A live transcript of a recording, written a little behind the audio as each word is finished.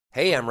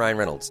Hey, I'm Ryan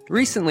Reynolds.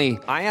 Recently,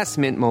 I asked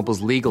Mint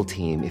Mobile's legal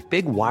team if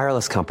big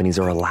wireless companies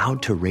are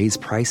allowed to raise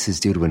prices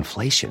due to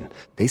inflation.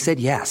 They said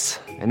yes.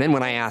 And then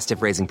when I asked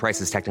if raising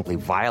prices technically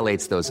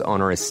violates those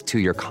onerous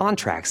two-year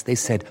contracts, they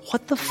said,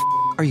 "What the f***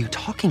 are you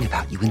talking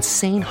about, you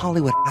insane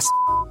Hollywood ass?"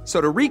 So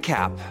to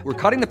recap, we're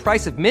cutting the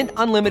price of Mint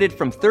Unlimited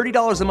from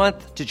 $30 a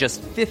month to just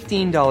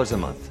 $15 a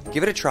month.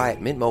 Give it a try at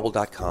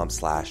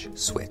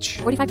mintmobile.com/switch.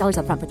 $45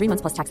 up front for 3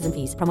 months plus taxes and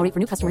fees. Promo rate for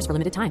new customers for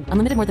limited time.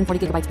 Unlimited more than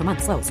 40 gigabytes per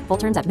month. Slows full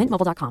terms at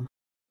mintmobile.com.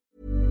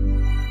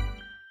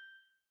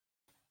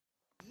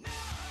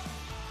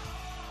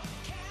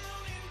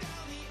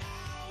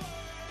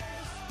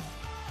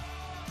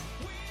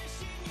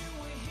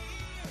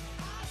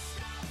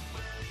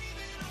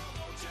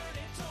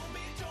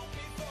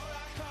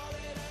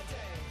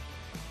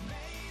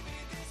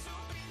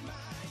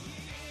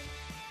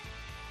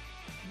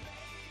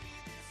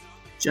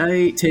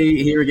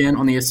 JT here again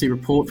on the SC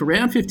Report for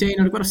round 15,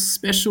 and I've got a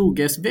special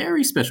guest,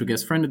 very special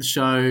guest, friend of the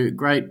show,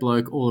 great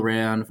bloke all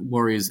around,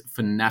 Warriors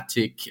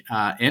fanatic,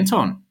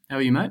 Anton. How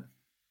are you, mate?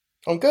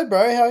 I'm good,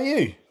 bro. How are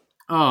you?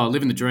 Oh,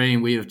 living the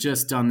dream. We have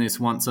just done this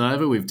once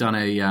over. We've done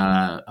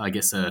a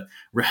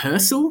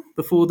rehearsal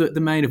before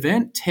the main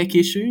event. Tech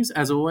issues,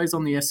 as always,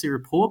 on the SC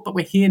Report, but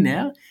we're here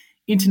now.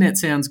 Internet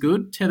sounds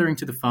good, tethering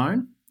to the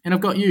phone, and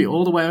I've got you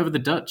all the way over the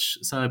Dutch,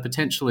 so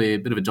potentially a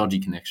bit of a dodgy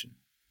connection.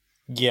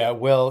 Yeah,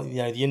 well,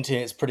 the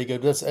internet's pretty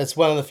good. It's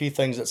one of the few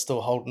things that's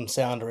still holding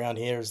sound around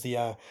here is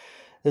the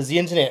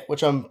internet,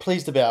 which I'm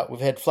pleased about. We've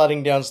had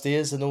flooding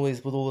downstairs and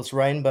with all this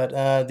rain,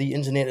 but the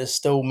internet is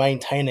still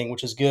maintaining,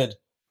 which is good.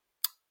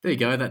 There you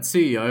go. That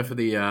CEO for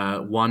the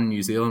One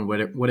New Zealand,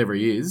 whatever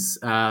he is,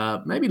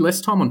 maybe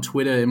less time on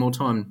Twitter and more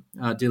time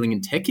dealing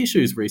in tech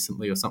issues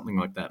recently or something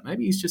like that.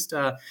 Maybe he's just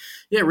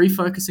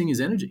refocusing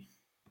his energy.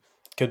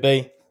 Could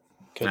be.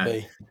 Could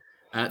be.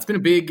 It's been a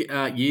big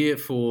year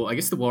for, I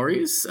guess, the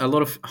Warriors. A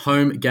lot of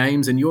home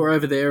games, and you're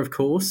over there, of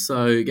course,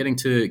 so getting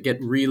to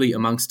get really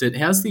amongst it.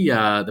 How's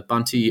the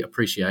Bunty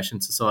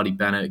Appreciation Society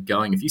banner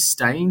going? A few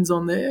stains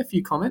on there, a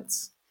few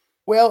comments?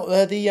 Well,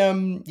 the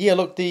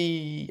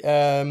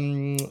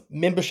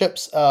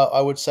memberships are,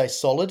 I would say,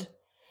 solid.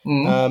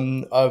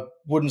 I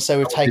wouldn't say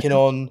we've taken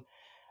on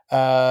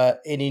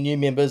any new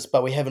members,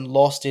 but we haven't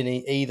lost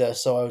any either.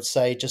 So I would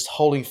say just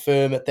holding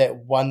firm at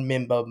that 1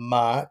 member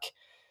mark.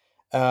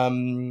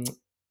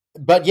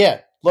 But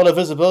yeah, a lot of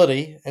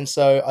visibility. And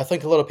so I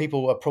think a lot of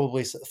people are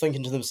probably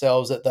thinking to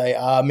themselves that they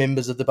are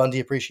members of the Bunty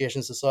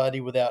Appreciation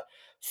Society without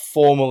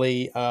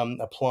formally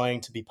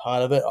applying to be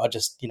part of it. I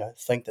just,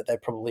 think that they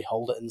probably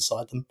hold it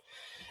inside them.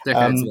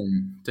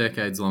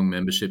 Decades long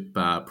membership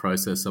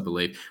process, I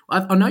believe.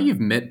 I know you've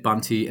met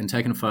Bunty and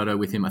taken a photo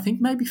with him, I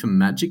think maybe for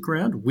Magic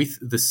Round with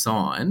the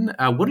sign.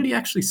 What did he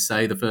actually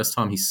say the first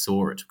time he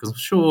saw it? Because I'm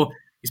sure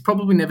he's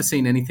probably never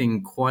seen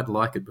anything quite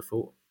like it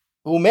before.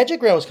 Well,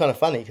 Magic Round was kind of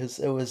funny because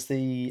it was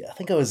the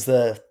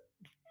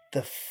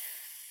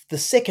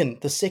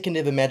second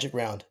ever Magic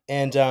Round,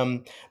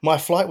 and my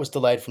flight was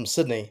delayed from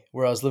Sydney,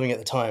 where I was living at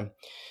the time,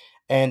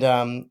 and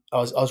I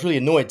was really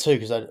annoyed too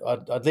because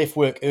I'd left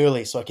work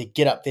early so I could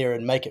get up there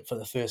and make it for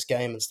the first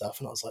game and stuff,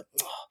 and I was like,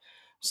 I'm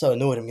so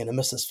annoyed I'm going to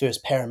miss this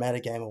first Parramatta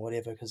game or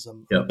whatever because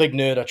I'm a big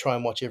nerd. I try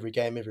and watch every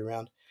game every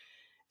round,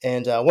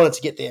 and I wanted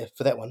to get there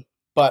for that one,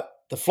 but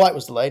the flight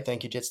was delayed.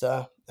 Thank you,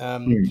 Jetstar,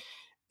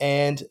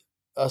 and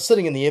I was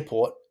sitting in the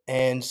airport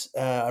and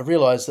I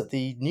realised that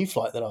the new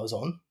flight that I was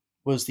on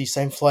was the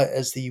same flight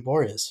as the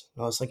Warriors.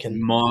 And I was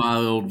thinking,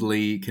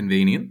 mildly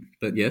convenient,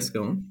 but yes,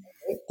 go on.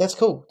 That's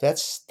cool.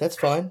 That's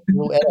fine.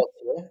 We're all adults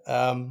here.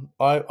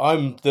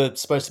 I'm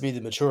supposed to be the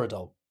mature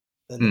adult.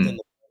 But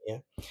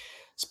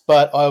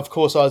I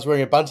was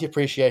wearing a Bunty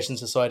Appreciation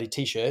Society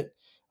T-shirt,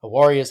 a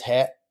Warriors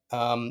hat,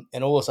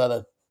 and all this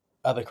other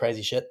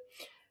crazy shit.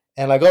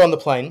 And I got on the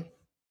plane,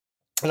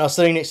 and I was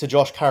sitting next to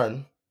Josh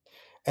Curran,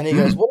 and he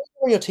goes, "What is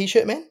on your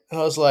T-shirt, man?" And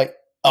I was like,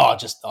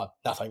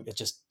 nothing. It's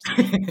just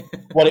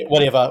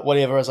whatever. I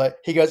was like,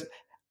 he goes,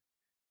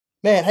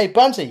 "Man, hey,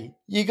 Bunty,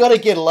 you got to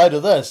get a load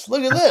of this.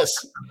 Look at this."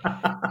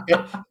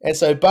 And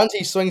so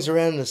Bunty swings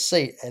around in his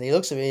seat, and he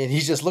looks at me, and he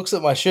just looks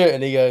at my shirt,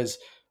 and he goes,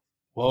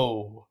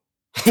 "Whoa."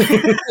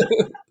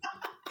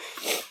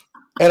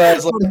 And I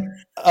was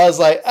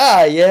like,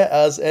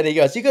 yeah. And he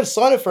goes, "You got to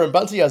sign it for him,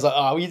 Bunty." I was like,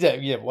 "Oh, you do?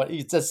 Yeah, what?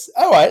 You just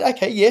all right?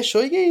 Okay, yeah,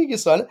 sure, yeah, you can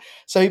sign it."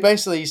 So he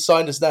basically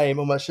signed his name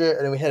on my shirt,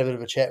 and then we had a bit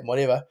of a chat and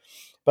whatever.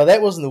 But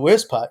that wasn't the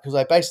worst part because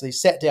I basically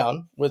sat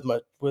down with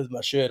my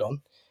shirt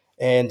on,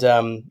 and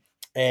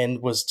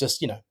was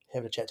just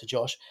having a chat to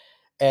Josh,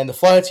 and the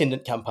flight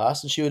attendant come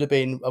past, and she would have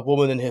been a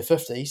woman in her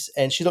 50s,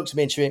 and she looked at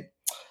me and she went,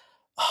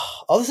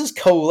 "Oh, this is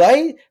cool,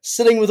 eh?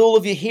 Sitting with all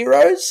of your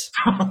heroes."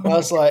 And I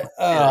was like,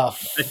 far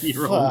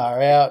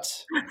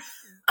out.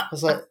 I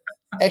was like,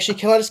 "Actually,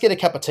 can I just get a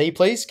cup of tea,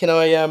 please? Can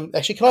I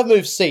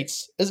move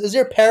seats? Is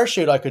there a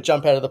parachute I could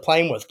jump out of the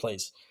plane with,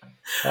 please?"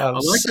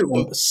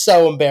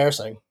 So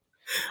embarrassing.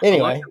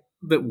 Anyway.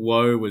 That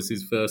 "whoa" was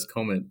his first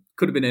comment.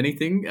 Could have been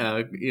anything.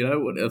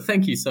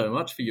 Thank you so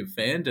much for your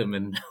fandom.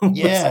 And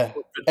yeah.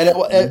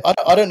 And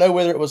I don't know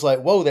whether it was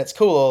like, "Whoa, that's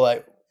cool," or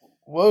like,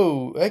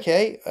 Whoa,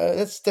 okay,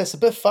 that's a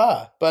bit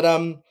far, but I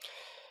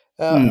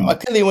Hmm.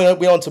 clearly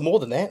went on to more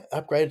than that.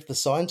 Upgraded the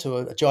sign to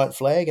a giant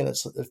flag, and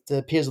it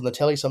appears on the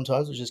telly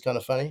sometimes, which is kind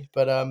of funny.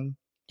 But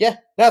yeah,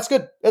 no, it's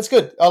good. It's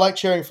good. I like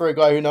cheering for a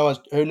guy who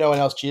no one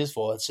else cheers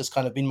for. It's just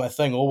kind of been my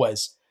thing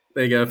always.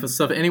 There you go.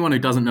 For anyone who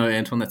doesn't know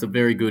Anton, that's a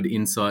very good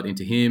insight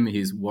into him,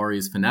 his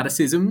Warriors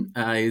fanaticism,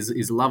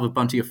 his love of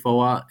Bunty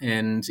Afoa,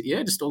 and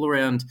yeah, just all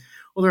around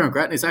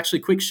great. And it's actually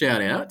a quick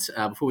shout out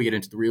before we get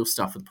into the real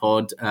stuff of the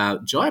pod.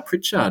 Jaya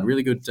Pritchard,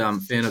 really good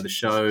fan of the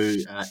show,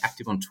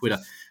 active on Twitter.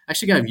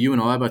 Actually gave you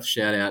and I both a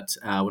shout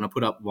out when I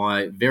put up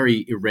my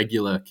very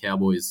irregular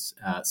Cowboys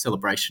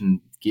celebration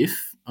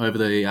GIF over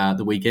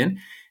the weekend. And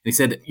he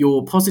said,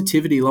 your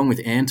positivity along with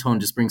Anton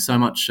just brings so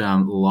much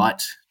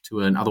light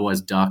to an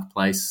otherwise dark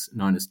place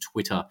known as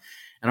Twitter.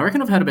 And I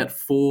reckon I've had about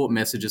 4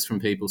 messages from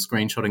people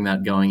screenshotting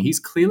that going, he's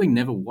clearly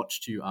never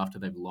watched you after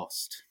they've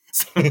lost.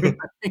 So I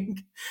think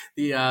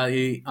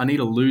I need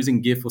a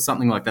losing gif or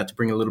something like that to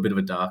bring a little bit of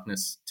a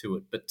darkness to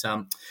it. But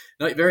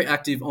no, very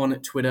active on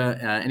Twitter.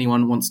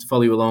 Anyone wants to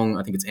follow you along,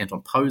 I think it's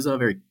Anton Poser.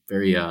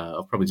 Very,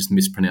 I've probably just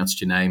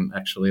mispronounced your name,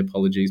 actually.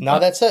 Apologies. No,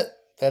 that's it.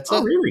 That's Oh,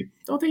 it. really?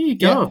 Oh, there you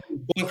Yeah. go. Well,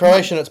 in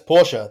Croatian, it's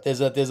Porsche. There's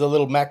a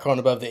little macron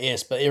above the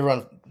S, but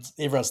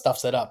everyone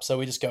stuffs that up, so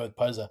we just go with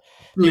Poser.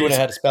 You would know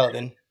how to spell it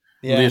then.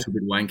 A Yeah, little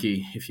bit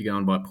wanky if you're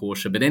going by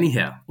Porsche. But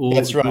anyhow, all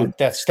that's right.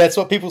 good. That's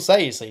what people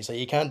say. You see, so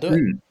you can't do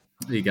it.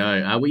 There you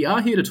go. We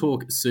are here to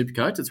talk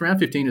Supercoach. It's round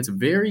 15. It's a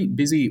very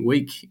busy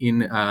week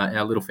in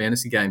our little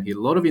fantasy game here.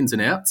 A lot of ins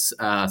and outs.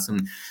 Some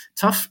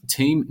tough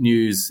team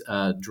news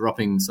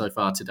dropping so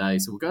far today.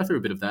 So we'll go through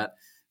a bit of that.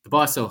 The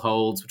buy, sell,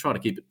 holds. We'll try to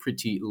keep it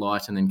pretty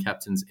light, and then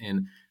captains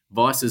and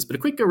vices. But a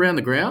quick go around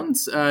the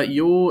grounds.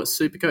 Your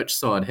Supercoach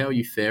side, how are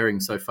you faring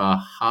so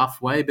far?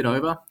 Halfway, a bit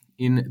over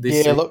in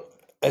this Yeah, look,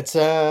 it's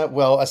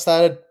well, I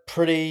started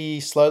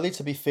pretty slowly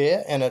to be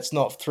fair, and it's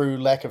not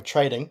through lack of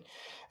trading.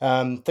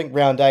 I think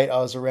round 8, I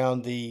was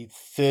around the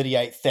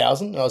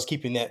 38,000. I was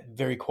keeping that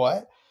very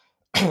quiet.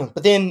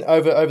 But then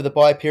over the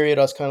buy period,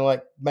 I was kind of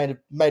like made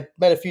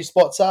a few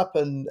spots up,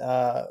 and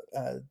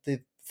the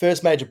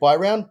first major buy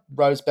round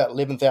rose about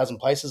 11,000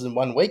 places in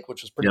 1 week,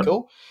 which was pretty Yep.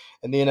 cool.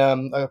 And then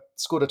I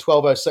scored a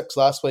 1206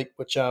 last week,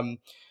 which I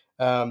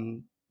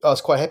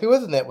was quite happy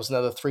with, and that was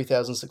another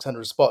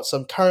 3,600 spots. So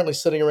I'm currently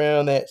sitting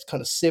around that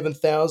kind of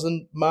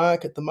 7,000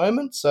 mark at the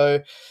moment. So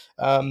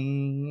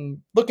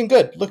looking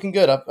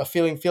good. I'm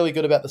feeling fairly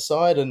good about the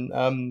side,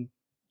 and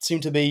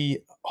seem to be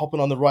hopping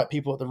on the right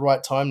people at the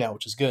right time now,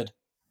 which is good.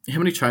 How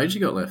many trades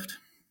you got left?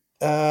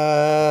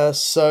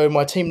 So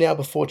my team now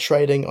before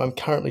trading, I'm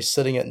currently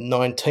sitting at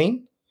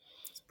 19.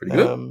 Pretty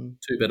good. Um,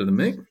 2 better than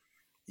me.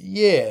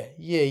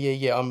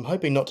 yeah. I'm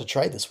hoping not to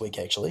trade this week,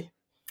 actually.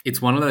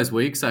 It's one of those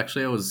weeks,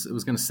 actually. I was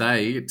going to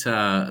say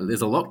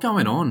there's a lot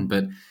going on,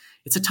 but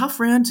it's a tough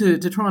round to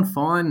try and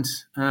find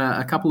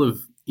a couple of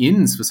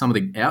ins for some of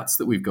the outs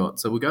that we've got.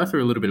 So we'll go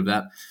through a little bit of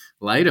that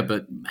later,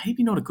 but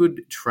maybe not a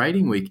good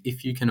trading week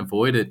if you can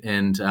avoid it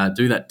and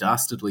do that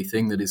dastardly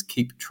thing that is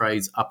keep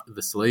trades up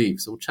the sleeve.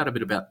 So we'll chat a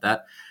bit about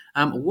that.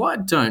 Why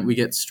don't we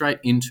get straight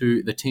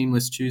into the Team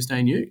List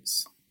Tuesday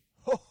news?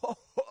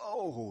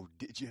 Oh,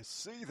 did you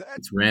see that?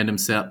 It's random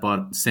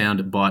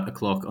sound bite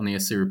o'clock on the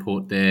SC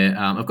report there.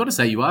 I've got to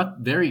say, you are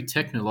very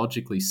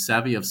technologically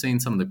savvy. I've seen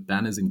some of the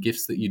banners and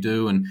GIFs that you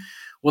do and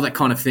all that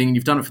kind of thing.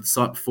 You've done it for the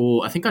site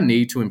before. I think I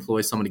need to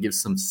employ someone to give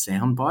some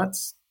sound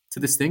bites to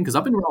this thing because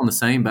I've been rolling the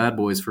same bad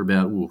boys for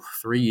about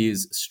 3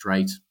 years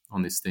straight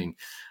on this thing.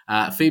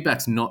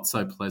 Feedback's not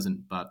so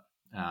pleasant, but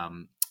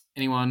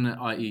anyone,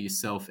 i.e.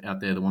 yourself out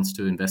there that wants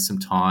to invest some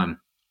time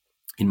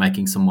in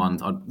making some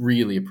ones, I'd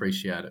really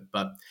appreciate it.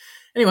 But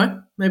anyway,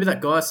 maybe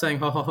that guy saying,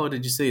 "Ha ha ha!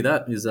 Did you see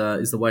that?" is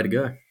the way to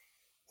go.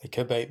 It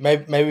could be.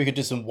 Maybe we could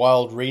do some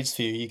wild reads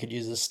for you. You could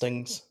use as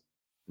stings.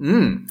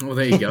 Well,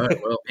 there you go.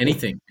 Well,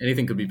 anything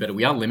could be better.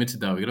 We are limited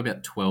though. We've got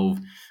about 12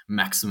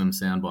 maximum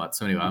sound bites.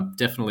 So anyway,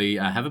 definitely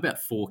have about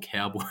 4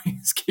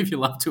 Cowboys. Give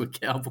your love to a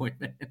Cowboy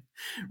man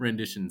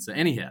rendition. So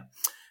anyhow,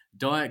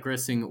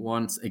 digressing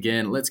once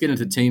again. Let's get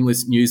into team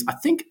list news. I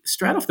think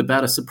straight off the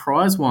bat, a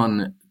surprise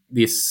one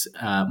this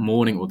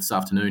morning or this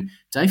afternoon.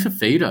 Dave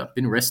Fafita,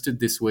 been rested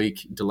this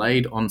week,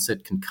 delayed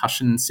onset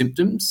concussion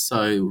symptoms.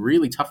 So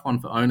really tough one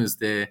for owners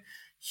there.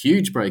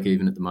 Huge break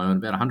even at the moment,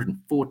 about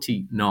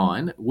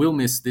 149. Will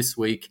miss this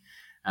week.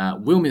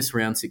 Will miss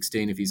round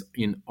 16 if he's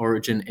in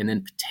Origin, and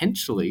then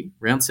potentially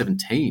round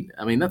 17.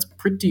 I mean, that's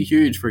pretty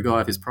huge for a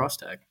guy of his price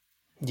tag.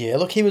 Yeah,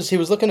 look, he was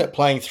looking at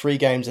playing 3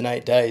 games in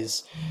 8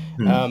 days,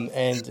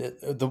 and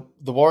the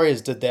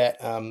Warriors did that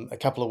a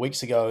couple of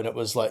weeks ago, and it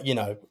was like,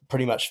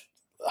 pretty much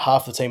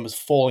half the team was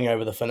falling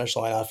over the finish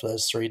line after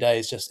those 3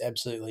 days, just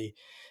absolutely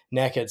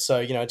knackered.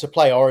 So to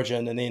play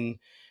Origin and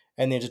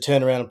then to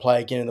turn around and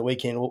play again in the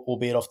weekend,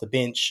 albeit off the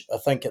bench, I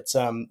think it's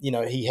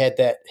he had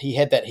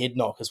that head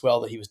knock as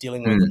well that he was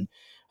dealing with, and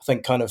I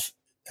think kind of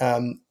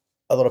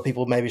a lot of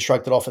people maybe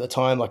shrugged it off at the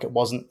time, like it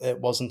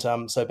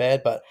wasn't so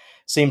bad, but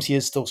seems he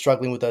is still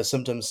struggling with those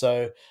symptoms.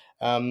 So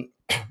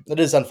it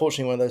is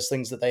unfortunately one of those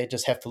things that they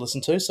just have to listen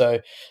to. So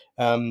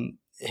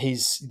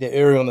they're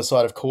erring on the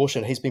side of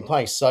caution. He's been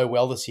playing so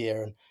well this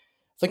year, and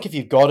I think if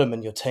you've got him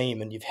in your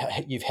team and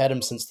you've had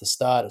him since the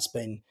start,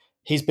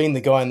 he's been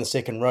the guy in the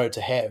second row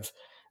to have,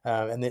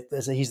 and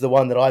he's the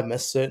one that I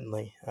miss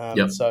certainly.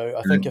 So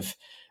I think if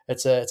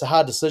it's a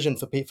hard decision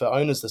for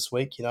owners this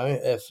week,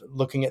 if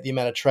looking at the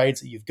amount of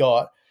trades that you've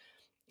got.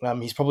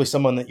 He's probably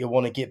someone that you'll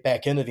want to get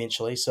back in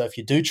eventually. So if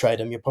you do trade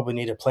him, you'll probably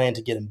need a plan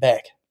to get him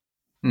back.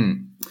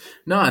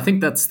 No, I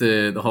think that's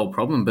the whole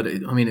problem. But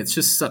it's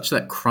just such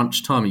that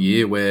crunch time of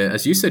year where,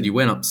 as you said, you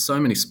went up so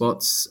many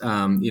spots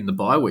in the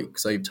bye week.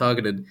 So you've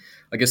targeted,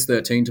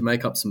 13 to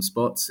make up some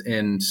spots,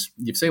 and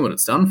you've seen what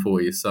it's done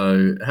for you.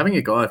 So having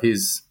a guy of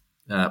his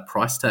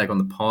price tag on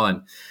the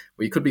pine,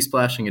 where you could be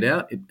splashing it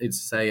out,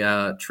 it's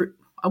I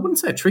wouldn't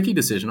say a tricky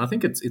decision. I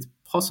think it's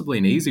possibly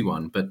an easy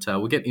one, but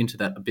we'll get into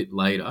that a bit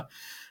later.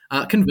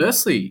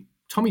 Conversely,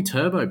 Tommy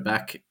Turbo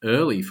back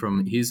early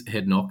from his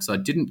head knocks. I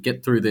didn't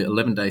get through the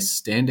 11-day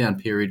stand-down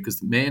period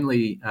because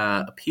Manly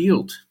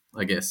appealed,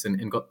 I guess,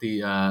 and got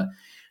the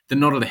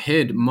nod of the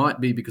head.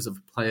 Might be because of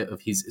a player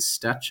of his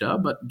stature,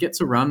 but gets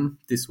a run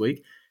this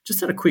week.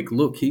 Just had a quick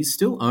look. He's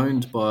still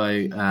owned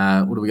by,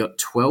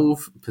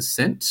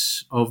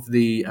 12% of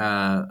the,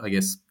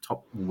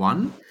 top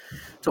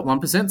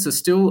 1%. So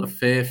still a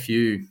fair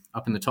few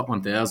up in the top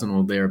 1,000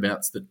 or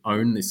thereabouts that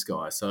own this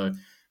guy. So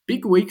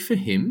big week for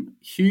him.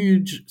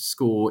 Huge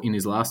score in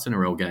his last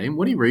NRL game.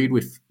 What do you read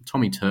with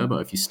Tommy Turbo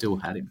if you still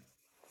had him?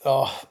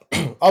 Oh,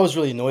 I was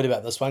really annoyed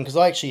about this one because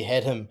I actually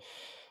had him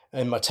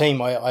in my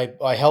team.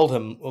 I held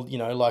him,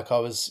 like I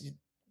was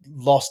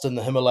lost in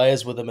the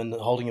Himalayas with him and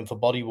holding him for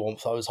body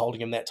warmth. I was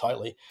holding him that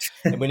tightly.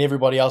 And when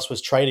everybody else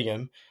was trading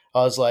him,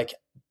 I was like,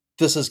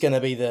 this is going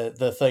to be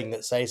the thing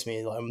that saves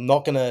me. Like, I'm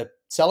not going to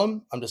sell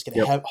him. I'm just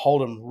going to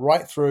hold him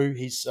right through.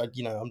 He's,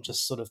 I'm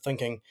just sort of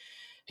thinking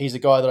he's a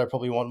guy that I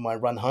probably want in my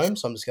run home.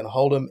 So I'm just going to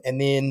hold him. And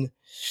then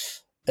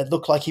it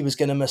looked like he was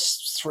going to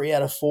miss 3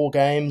 out of 4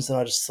 games. And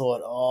I just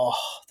thought,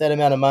 that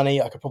amount of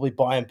money, I could probably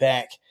buy him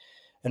back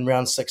in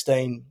round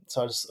 16.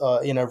 So I just,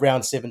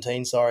 round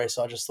 17, sorry.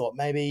 So I just thought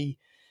maybe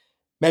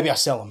I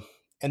sell him.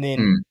 And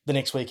then the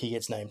next week he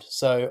gets named.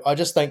 So I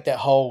just think the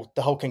whole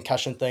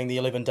concussion thing, the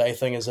 11-day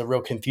thing, is a real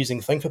confusing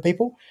thing for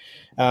people.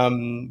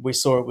 We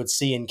saw it with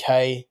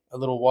CNK a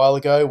little while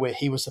ago where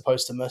he was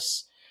supposed to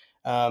miss.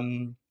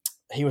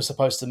 He was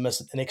supposed to miss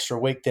an extra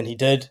week than he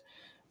did.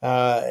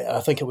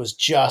 I think it was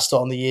just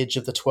on the edge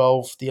of the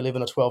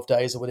 11 or 12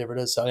 days or whatever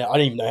it is. So I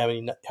don't even know how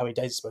many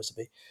days it's supposed to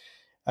be.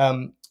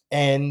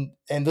 And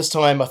this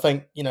time I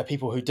think,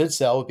 people who did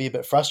sell would be a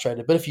bit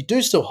frustrated. But if you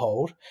do still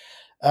hold,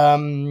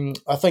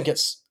 I think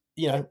it's,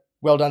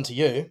 well done to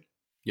you.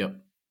 Yep.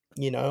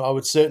 I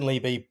would certainly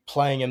be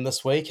playing him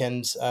this week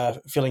and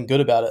feeling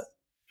good about it.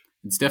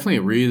 It's definitely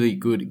a really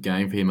good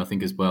game for him, I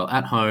think, as well.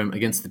 At home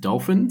against the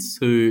Dolphins,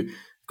 who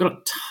got a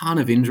ton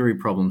of injury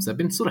problems. They've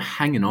been sort of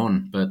hanging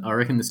on, but I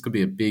reckon this could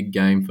be a big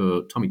game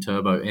for Tommy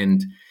Turbo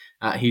and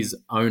his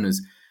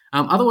owners.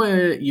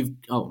 Otherwhere, you've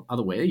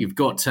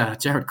got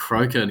Jarrod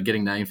Croker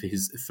getting named for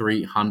his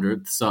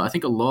 300th. So I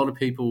think a lot of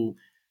people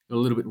a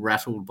little bit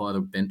rattled by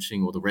the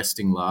benching or the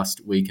resting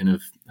last week and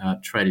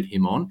have traded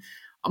him on.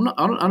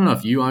 I don't know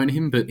if you own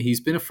him, but he's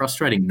been a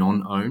frustrating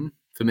non-own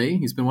for me.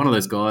 He's been one of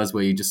those guys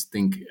where you just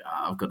think,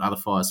 I've got other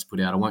fires to put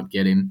out, I won't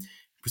get him.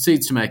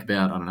 Proceeds to make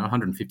about,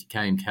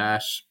 150K in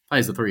cash,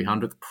 plays the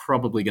 300th,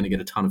 probably going to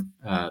get a ton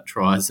of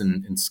tries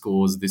and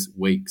scores this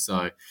week.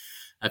 So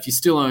if you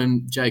still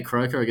own Jay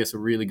Croker, I guess a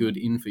really good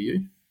in for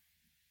you.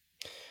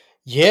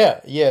 Yeah,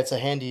 it's a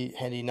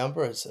handy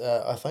number. It's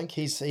I think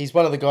he's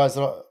one of the guys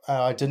that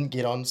I didn't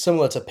get on,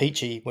 similar to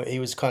Peachy, where he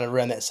was kind of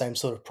around that same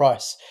sort of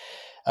price.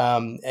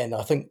 And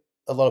I think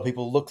a lot of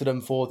people looked at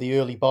him for the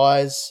early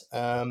buys.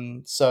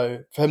 So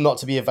for him not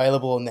to be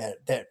available in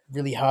that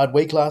really hard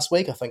week last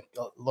week, I think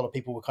a lot of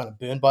people were kind of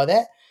burned by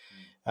that,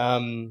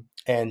 and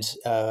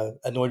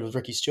annoyed with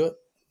Ricky Stewart.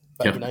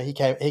 But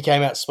he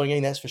came out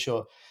swinging, that's for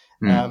sure.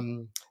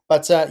 So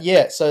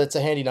it's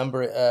a handy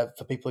number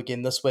for people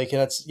again this week,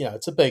 and it's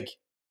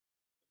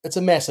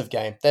a massive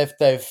game.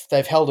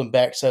 They've held him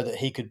back so that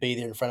he could be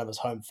there in front of his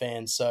home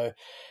fans. So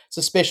it's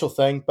a special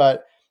thing.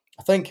 But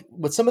I think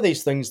with some of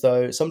these things,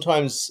 though,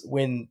 sometimes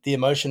when the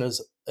emotion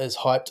is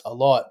hyped a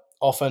lot,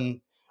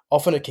 often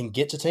it can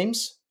get to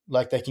teams.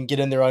 Like they can get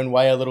in their own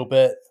way a little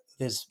bit.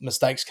 There's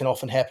mistakes can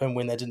often happen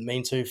when they didn't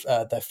mean to.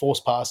 They force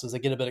passes. They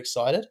get a bit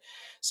excited.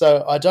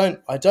 So I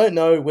don't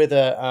know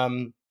whether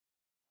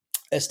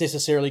it's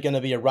necessarily going to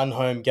be a run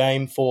home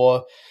game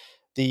for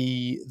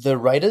the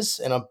Raiders,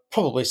 and I'm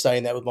probably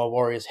saying that with my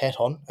Warriors hat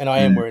on, and I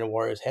am wearing a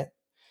Warriors hat.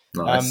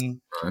 Nice.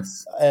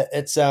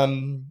 It's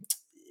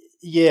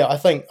I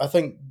think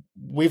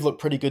we've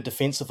looked pretty good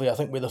defensively. I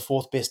think we're the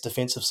 4th best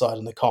defensive side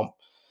in the comp.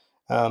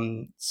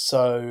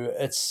 So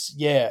it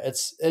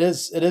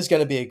is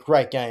going to be a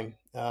great game.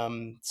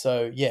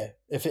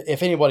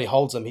 If anybody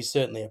holds him, he's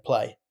certainly a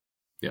play.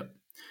 Yep.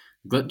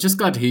 Just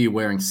glad to hear you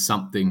wearing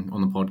something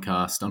on the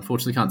podcast.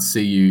 Unfortunately, can't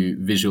see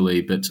you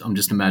visually, but I'm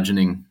just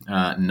imagining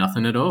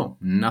nothing at all.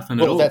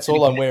 Nothing at all. That's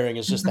all I'm wearing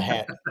is just the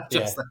hat.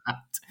 Just the hat.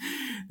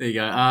 There you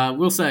go.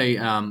 We'll say,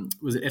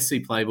 was it SC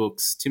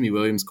Playbooks? Timmy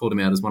Williams called him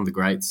out as one of the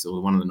greats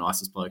or one of the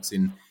nicest blokes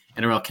in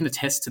NRL. Can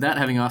attest to that,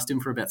 having asked him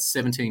for about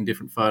 17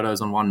 different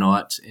photos on one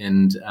night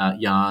and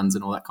yarns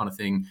and all that kind of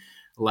thing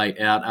late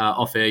out.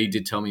 Off air, you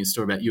did tell me a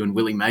story about you and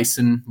Willie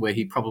Mason, where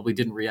he probably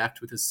didn't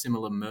react with a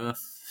similar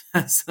mirth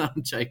as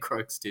Jay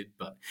Croaks did.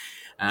 But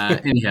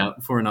anyhow,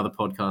 for another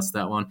podcast,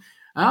 that one.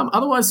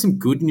 Otherwise, some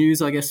good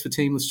news, I guess, for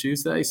Teamless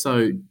Tuesday.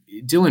 So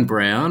Dylan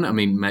Brown, I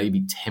mean,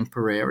 maybe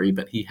temporary,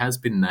 but he has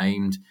been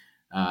named,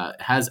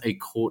 has a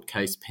court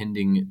case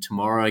pending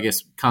tomorrow. I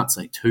guess can't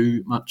say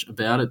too much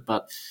about it,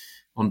 but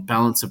on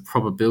balance of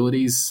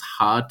probabilities,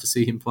 hard to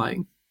see him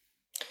playing.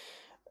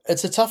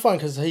 It's a tough one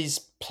because he's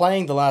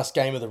playing the last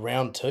game of the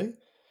round too.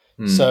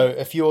 So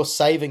if you're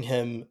saving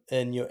him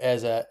in your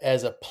as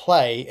a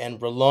play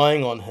and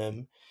relying on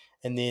him,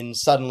 and then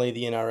suddenly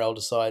the NRL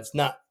decides,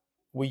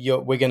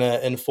 we're going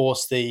to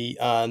enforce the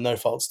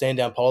no-fault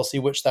stand-down policy,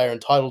 which they are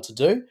entitled to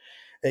do.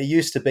 It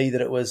used to be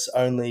that it was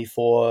only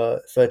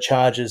for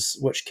charges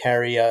which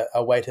carry a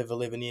weight of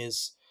 11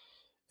 years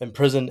in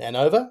prison and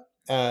over,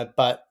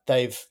 but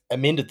they've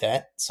amended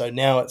that. So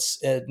now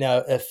it's now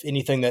if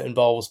anything that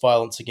involves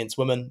violence against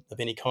women of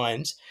any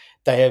kind,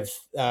 they have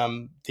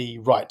the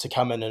right to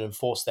come in and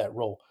enforce that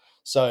rule.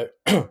 So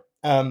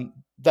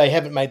they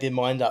haven't made their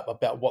mind up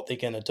about what they're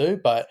going to do,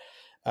 but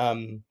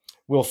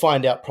we'll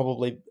find out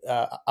probably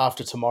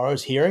after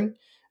tomorrow's hearing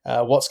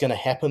what's going to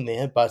happen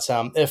there. But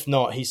if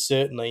not, he's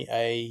certainly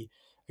a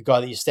guy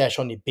that you stash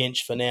on your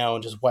bench for now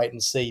and just wait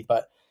and see.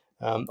 But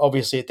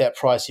obviously at that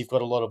price, you've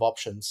got a lot of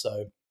options.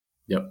 So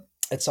yep,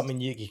 it's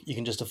something you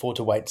can just afford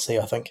to wait and see,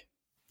 I think.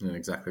 Yeah,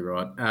 exactly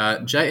right.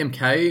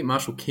 JMK,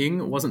 Marshall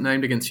King, wasn't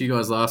named against you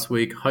guys last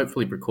week.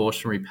 Hopefully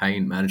precautionary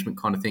pain management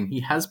kind of thing.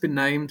 He has been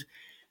named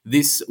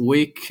this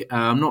week.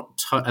 I'm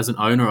not, as an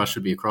owner, I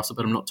should be across it,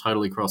 but I'm not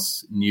totally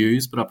across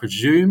news. But I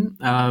presume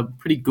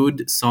pretty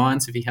good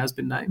signs if he has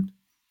been named.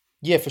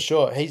 Yeah, for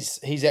sure.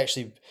 He's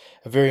actually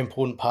a very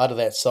important part of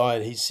that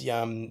side.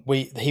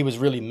 He was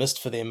really missed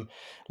for them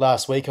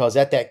last week. I was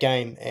at that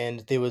game,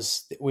 and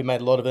we made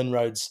a lot of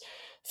inroads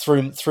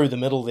through the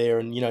middle there,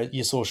 and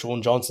you saw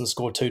Sean Johnson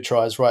score 2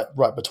 tries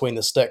right between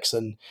the sticks,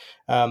 and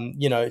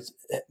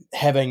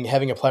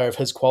having a player of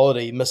his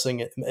quality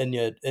missing in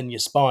your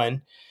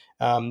spine,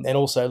 and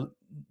also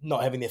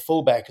not having their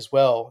fullback as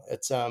well.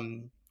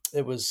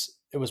 It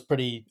was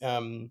pretty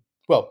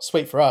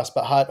sweet for us,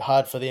 but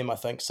hard for them, I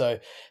think. So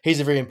he's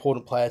a very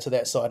important player to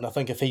that side, and I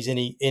think if he's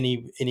any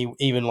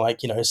even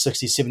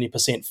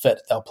 60-70%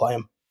 fit, they'll play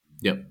him.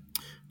 Yep.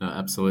 No,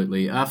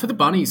 absolutely. For the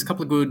Bunnies, a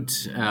couple of good,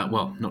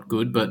 not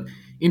good, but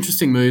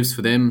interesting moves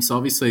for them. So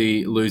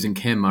obviously losing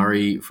Cam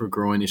Murray for a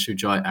groin issue,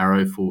 Jai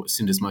Arrow for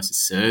syndesmosis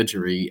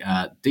surgery,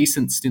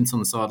 decent stints on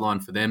the sideline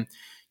for them.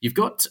 You've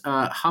got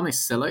Jaime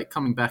Sele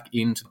coming back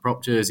into the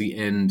prop jersey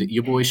and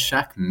your boy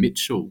Shaq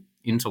Mitchell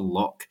into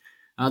lock.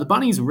 The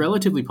Bunnies,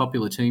 relatively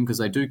popular team because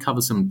they do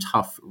cover some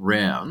tough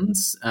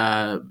rounds.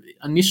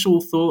 Initial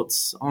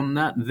thoughts on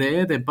that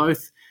there? They're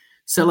both...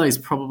 Sele's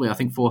probably, I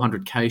think,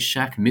 400k.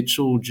 Shaq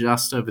Mitchell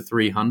just over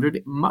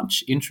 300.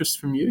 Much interest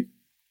from you?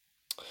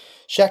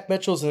 Shaq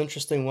Mitchell's an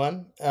interesting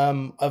one.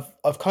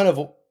 I've kind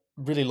of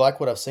really liked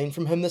what I've seen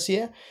from him this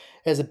year.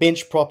 As a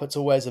bench prop, it's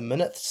always a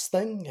minutes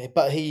thing,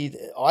 but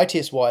eye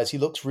test wise, he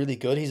looks really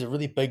good. He's a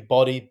really big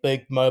body,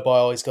 big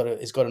mobile. He's got an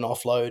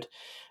offload,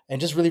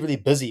 and just really, really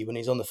busy when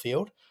he's on the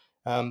field.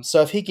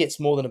 So if he gets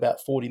more than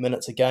about 40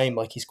 minutes a game,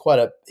 he's quite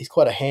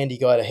a handy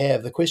guy to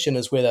have. The question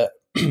is whether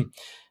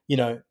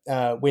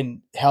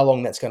how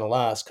long that's going to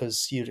last,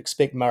 because you'd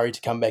expect Murray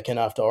to come back in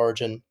after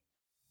Origin.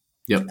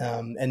 Yep.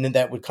 And then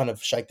that would kind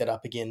of shake that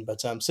up again. But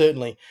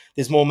certainly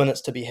there's more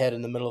minutes to be had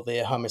in the middle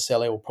there. Jaime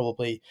Sele will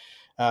probably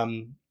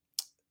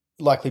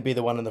likely be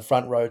the one in the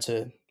front row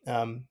to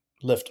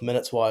lift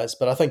minutes-wise.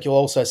 But I think you'll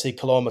also see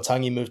Kaloa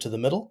Matangi move to the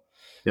middle.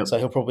 Yep. So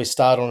he'll probably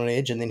start on an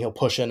edge and then he'll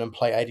push in and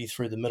play 80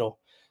 through the middle.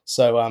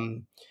 So,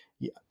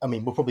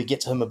 we'll probably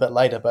get to him a bit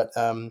later.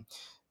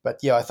 But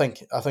yeah, I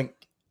think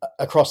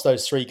across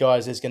those three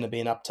guys, there's going to be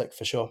an uptick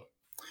for sure.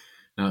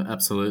 No,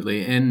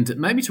 absolutely. And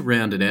maybe to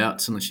round it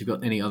out, unless you've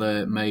got any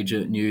other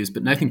major news,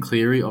 but Nathan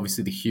Cleary,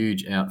 obviously the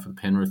huge out for the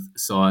Penrith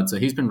side. So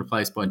he's been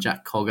replaced by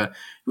Jack Cogger,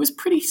 who was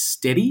pretty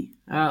steady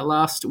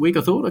last week,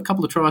 I thought. A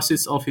couple of try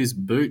assists off his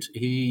boot.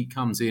 He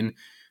comes in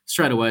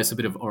straight away. It's a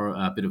bit of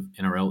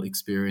NRL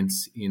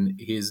experience in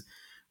his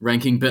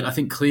ranking. But I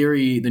think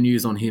Cleary, the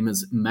news on him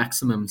is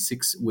maximum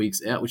 6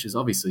 weeks out, which is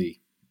obviously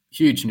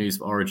huge news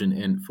for Origin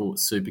and for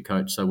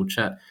Supercoach. So we'll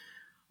chat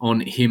on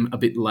him a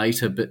bit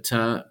later. But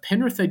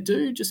Penrith, they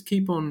do just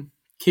keep on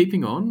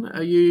keeping on.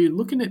 Are you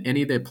looking at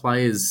any of their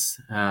players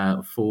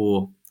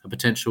for a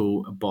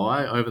potential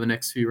buy over the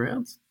next few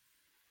rounds?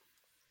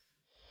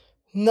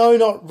 No,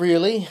 not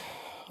really.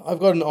 I've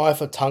got an eye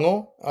for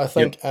Tungo. I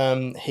think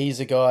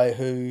he's a guy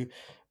who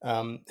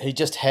he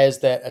just has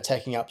that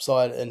attacking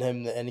upside in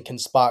him, and he can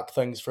spark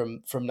things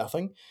from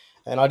nothing.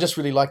 And I just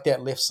really like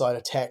that left side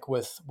attack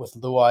with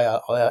Luai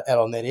out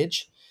on that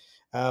edge.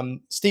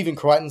 Stephen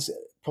Crichton's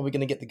probably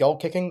going to get the goal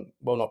kicking.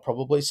 Well, not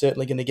probably,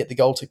 certainly going to get the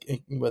goal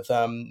with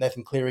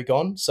Nathan Cleary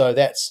gone. So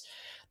that's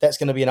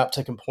going to be an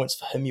uptick in points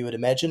for him, you would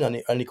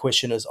imagine. Only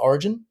question is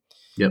Origin.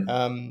 Yep.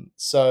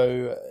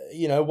 So,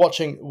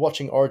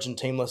 watching Origin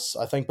team lists,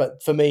 I think,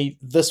 but for me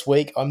this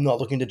week, I'm not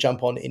looking to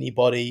jump on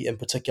anybody in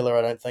particular.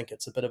 I don't think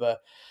it's a bit of a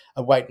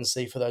wait and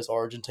see for those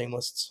Origin team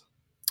lists.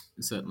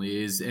 It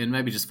certainly is. And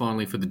maybe just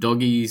finally for the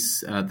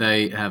Doggies,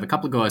 they have a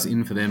couple of guys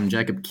in for them.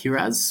 Jacob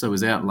Kiraz, so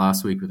was out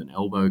last week with an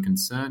elbow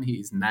concern. He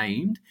is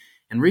named.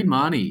 And Reid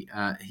Marnie,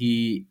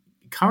 he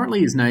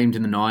currently is named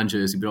in the 9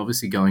 jersey, but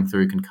obviously going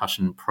through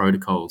concussion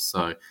protocols.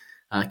 So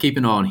keep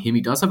an eye on him.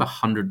 He does have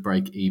 100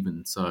 break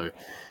even. So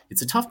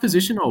it's a tough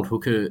position, old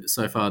hooker,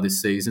 so far this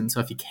season.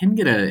 So if you can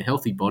get a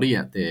healthy body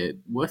out there,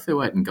 worth their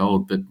weight in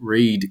gold. But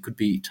Reid could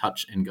be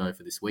touch and go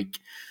for this week.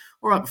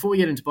 All right, before we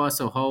get into buy,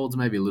 sell, holds,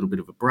 maybe a little bit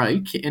of a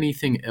break,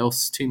 anything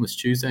else Teamless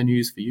Tuesday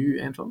news for you,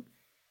 Anton?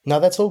 No,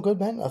 that's all good,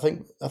 man. I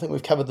think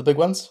we've covered the big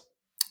ones.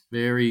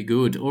 Very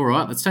good. All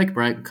right, let's take a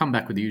break. We'll come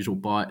back with the usual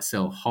buy,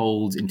 sell,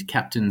 holds into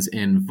captains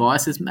and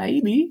vices.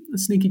 Maybe the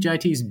Sneaky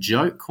JT's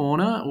joke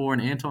corner or an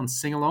Anton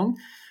sing-along.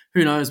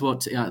 Who knows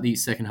what the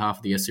second half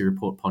of the SC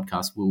Report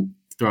podcast will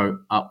throw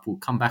up. We'll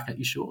come back at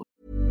you shortly.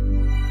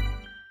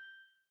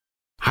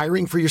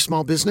 Hiring for your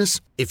small business?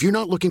 If you're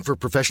not looking for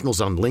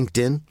professionals on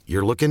LinkedIn,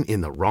 you're looking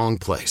in the wrong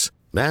place.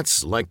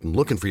 That's like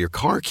looking for your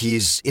car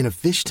keys in a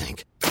fish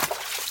tank.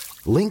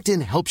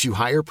 LinkedIn helps you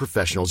hire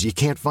professionals you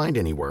can't find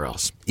anywhere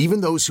else,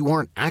 even those who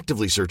aren't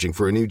actively searching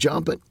for a new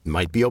job but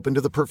might be open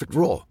to the perfect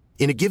role.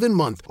 In a given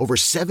month, over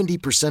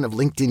 70% of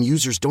LinkedIn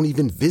users don't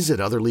even visit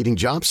other leading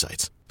job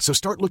sites. So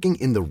start looking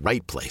in the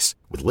right place.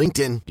 With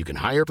LinkedIn, you can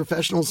hire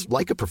professionals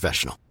like a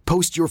professional.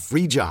 Post your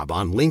free job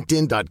on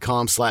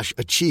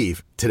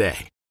linkedin.com/achieve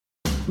today.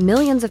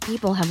 Millions of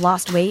people have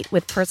lost weight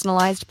with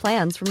personalized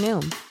plans from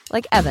Noom.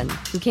 Like Evan,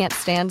 who can't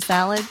stand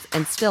salads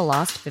and still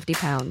lost 50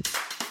 pounds.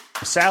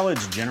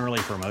 Salads generally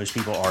for most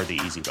people are the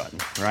easy button,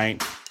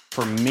 right?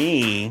 For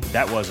me,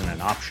 that wasn't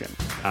an option.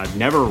 I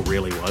never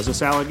really was a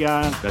salad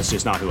guy. That's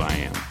just not who I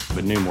am.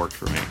 But Noom worked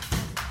for me.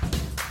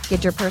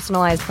 Get your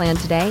personalized plan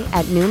today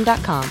at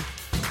Noom.com.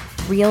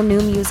 Real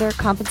Noom user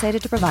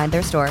compensated to provide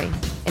their story.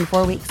 In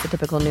 4 weeks, the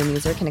typical Noom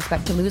user can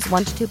expect to lose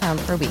 1 to 2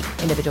 pounds per week.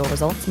 Individual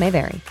results may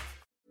vary.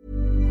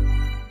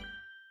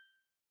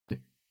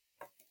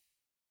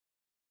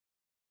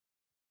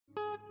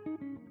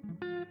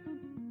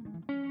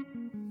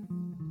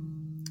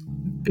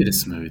 Bit of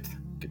smooth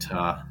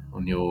guitar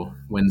on your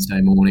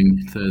Wednesday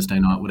morning, Thursday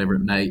night, whatever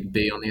it may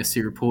be on the SC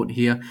Report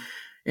here.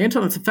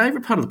 Anton, it's a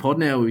favourite part of the pod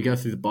now where we go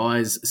through the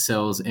buys,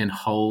 sells and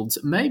holds.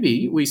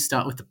 Maybe we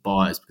start with the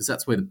buys because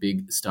that's where the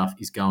big stuff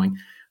is going.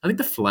 I think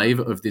the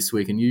flavour of this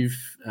week, and you've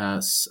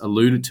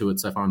alluded to it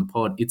so far on the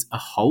pod, it's a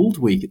hold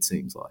week, it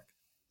seems like.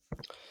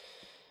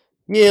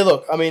 Yeah,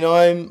 look, I mean,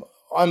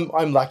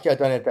 I'm lucky. I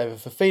don't have David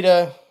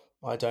Fifita.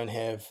 I don't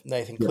have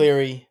Nathan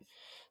Cleary.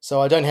 So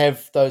I don't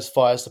have those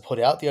fires to put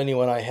out. The only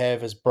one I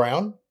have is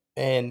Brown.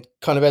 And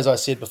kind of as I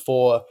said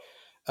before,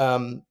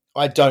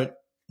 I don't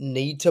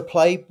need to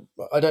play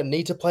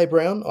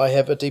Brown. I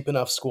have a deep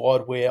enough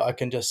squad where I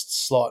can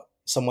just slot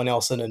someone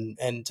else in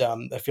and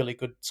a fairly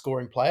good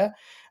scoring player.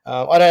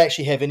 I don't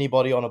actually have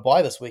anybody on a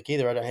bye this week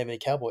either. I don't have any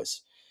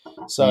Cowboys.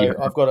 So yeah.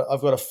 I've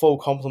got a full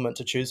complement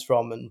to choose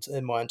from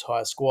in my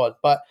entire squad.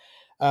 But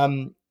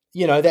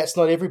that's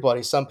not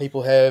everybody. Some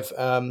people have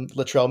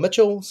Latrell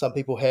Mitchell. Some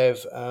people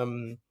have,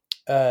 a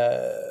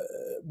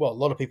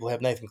lot of people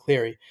have Nathan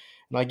Cleary.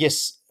 And I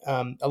guess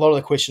a lot of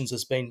the questions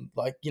has been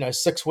like,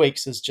 6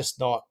 weeks is just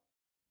not,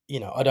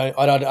 I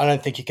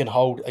don't think you can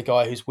hold a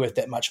guy who's worth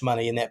that much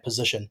money in that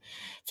position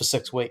for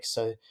 6 weeks.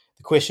 So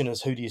the question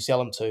is, who do you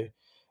sell him to?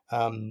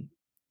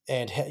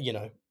 And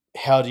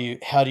how do you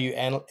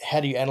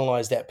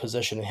analyze that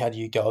position and how do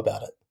you go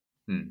about it?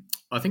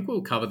 I think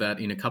we'll cover that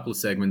in a couple of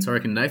segments. I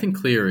reckon Nathan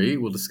Cleary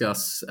will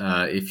discuss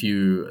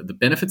the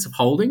benefits of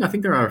holding. I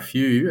think there are a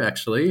few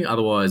actually.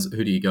 Otherwise,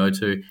 who do you go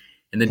to?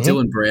 And then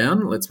Dylan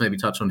Brown, let's maybe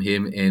touch on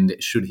him and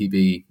should he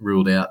be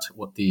ruled out,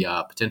 what the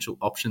potential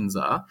options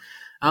are.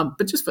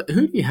 But just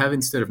who do you have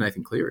instead of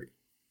Nathan Cleary?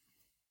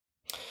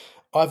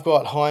 I've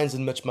got Hines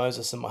and Mitch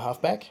Moses in my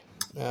halfback.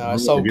 I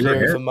sold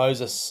Cleary for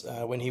Moses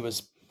when he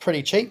was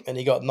pretty cheap and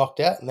he got knocked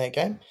out in that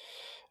game.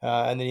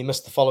 And then he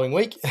missed the following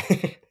week.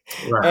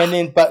 Right. And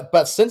then,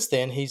 but since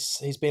then,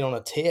 he's been on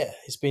a tear.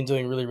 He's been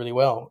doing really, really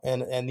well,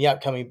 and the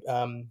upcoming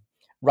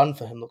run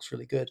for him looks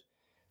really good.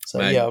 So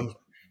mate,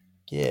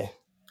 yeah,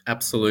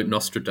 absolute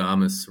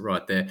Nostradamus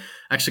right there.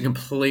 Actually,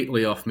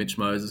 completely off Mitch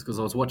Moses because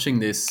I was watching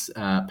this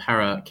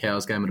Para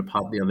Cows game at a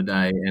pub the other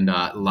day, and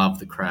love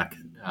the crack.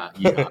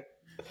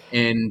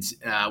 And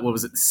what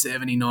was it, the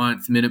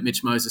 79th minute,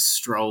 Mitch Moses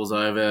strolls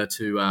over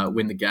to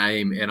win the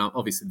game, and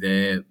obviously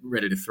they're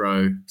ready to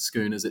throw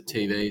schooners at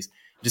TVs.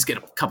 Just get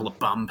a couple of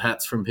bum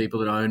pats from people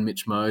that own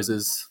Mitch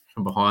Moses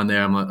from behind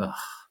there. I'm like,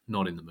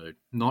 not in the mood.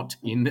 Not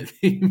in the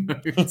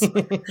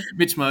mood.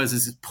 Mitch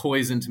Moses is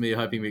poison to me,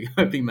 hoping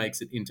he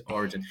makes it into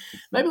Origin.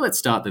 Maybe let's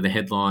start with the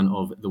headline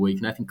of the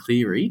week. Nathan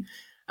Cleary.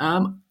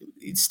 Um,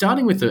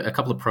 Starting with a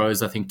couple of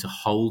pros, I think, to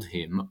hold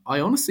him, I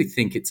honestly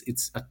think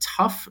it's a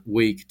tough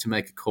week to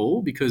make a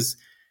call because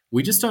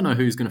we just don't know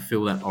who's going to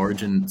fill that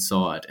Origin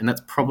side, and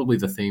that's probably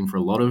the theme for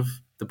a lot of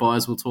the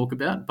buyers we'll talk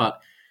about.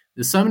 But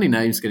there's so many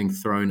names getting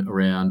thrown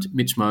around: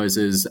 Mitch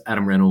Moses,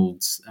 Adam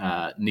Reynolds,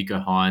 Nico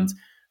Hines.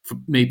 For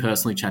me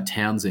personally, Chad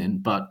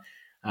Townsend, but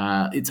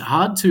it's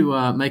hard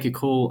to make a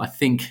call. I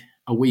think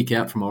a week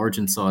out from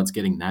Origin sides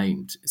getting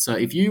named. So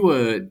if you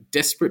were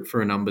desperate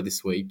for a number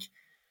this week,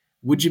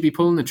 would you be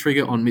pulling the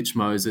trigger on Mitch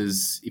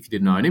Moses if you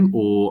didn't own him,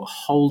 or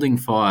holding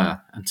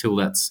fire until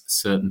that's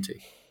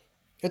certainty?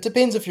 It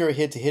depends if you're a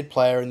head-to-head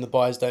player and the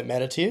buys don't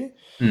matter to you.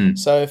 Mm.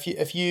 So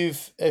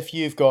if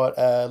you've got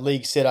a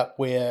league set up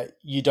where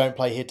you don't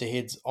play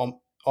head-to-heads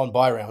on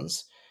buy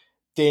rounds,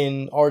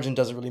 then Origin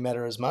doesn't really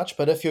matter as much.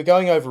 But if you're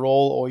going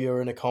overall or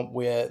you're in a comp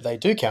where they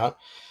do count,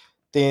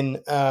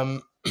 then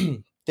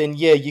then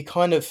yeah, you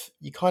kind of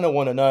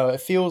want to know.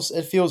 It feels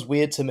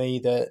weird to me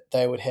that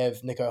they would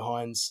have Nico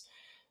Hines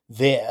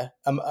there.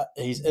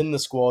 He's in the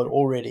squad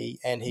already,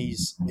 and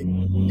he's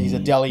a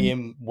Dally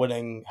M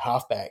winning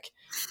halfback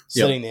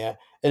sitting there.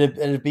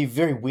 It'd be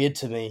very weird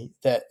to me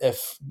that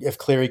if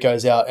Cleary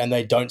goes out and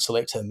they don't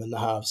select him in the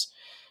halves,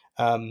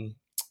 and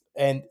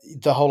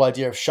the whole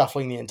idea of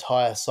shuffling the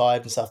entire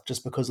side and stuff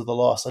just because of the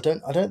loss. I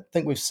don't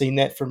think we've seen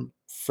that from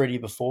Freddie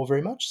before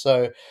very much.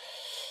 So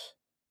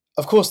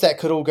of course that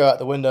could all go out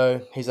the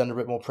window. He's under a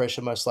bit more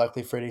pressure, most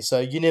likely, Freddie. So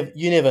you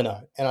never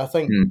know. And I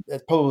think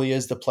it probably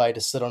is the play to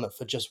sit on it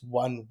for just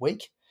 1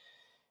 week.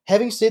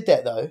 Having said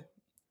that, though,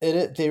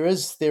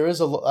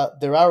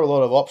 there are a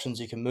lot of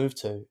options you can move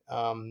to.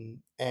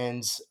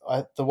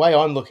 The way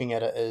I'm looking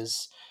at it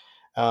is,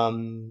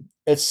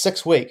 it's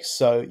 6 weeks.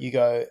 So you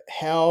go,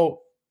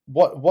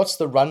 what's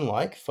the run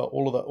like for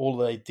all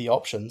the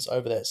options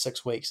over that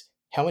 6 weeks?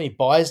 How many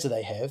buys do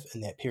they have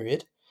in that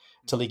period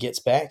till he gets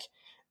back?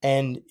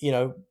 And,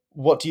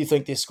 what do you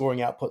think their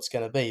scoring output's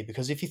going to be?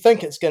 Because if you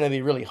think it's going to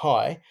be really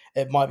high,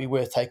 it might be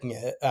worth taking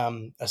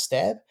a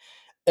stab.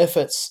 If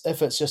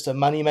it's just a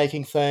money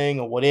making thing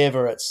or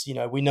whatever, it's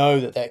we know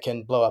that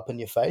can blow up in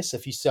your face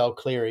if you sell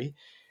Cleary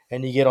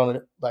and you get on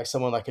it like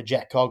someone like a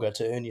Jack Cogger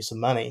to earn you some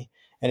money,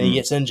 and he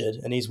gets injured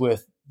and he's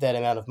worth that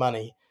amount of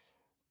money,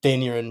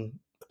 then you're in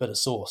a bit of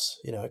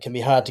sauce. It can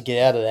be hard to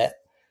get out of that.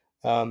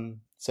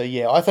 So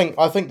yeah, I think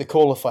the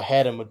call if I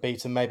had him would be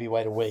to maybe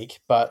wait a week,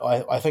 but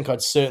I think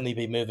I'd certainly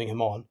be moving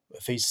him on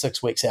if he's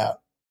 6 weeks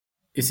out.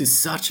 This is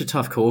such a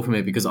tough call for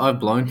me because I've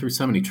blown through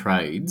so many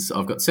trades.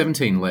 I've got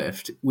 17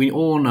 left. We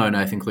all know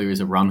Nathan Cleary is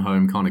a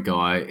run-home kind of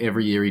guy.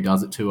 Every year he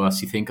does it to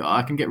us. You think,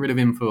 I can get rid of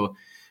him for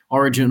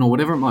Origin or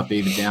whatever it might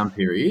be, the down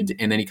period,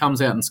 and then he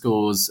comes out and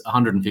scores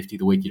 150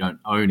 the week you don't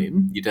own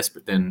him. You're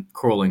desperate then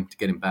crawling to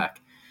get him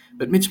back.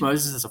 But Mitch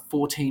Moses has a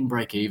 14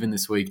 break even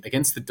this week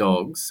against the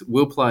Dogs.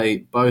 We'll play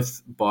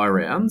both bye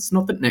rounds.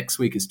 Not that next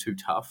week is too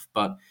tough,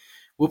 but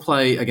we'll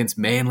play against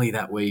Manly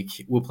that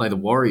week. We'll play the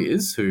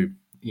Warriors, who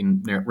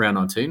in round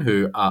 19,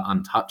 who are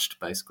untouched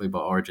basically by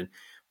Origin.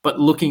 But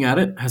looking at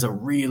it, has a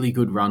really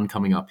good run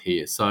coming up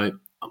here. So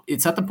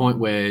it's at the point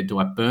where do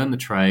I burn the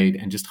trade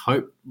and just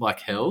hope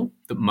like hell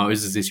that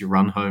Moses is your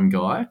run home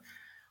guy?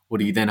 Or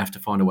do you then have to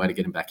find a way to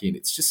get him back in?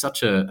 It's just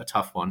such a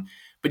tough one.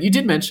 But you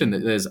did mention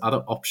that there's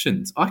other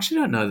options. I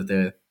actually don't know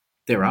that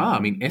there are. I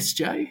mean,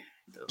 SJ.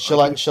 Shall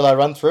I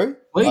run through?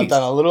 Please. I've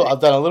done a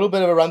little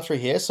bit of a run through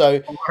here.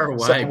 So far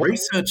away.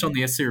 Research on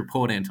the SC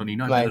report, Anthony.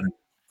 No better.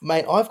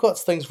 Mate, I've got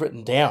things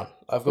written down.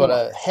 I've got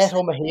a hat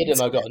on my head and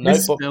I've got a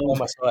notebook on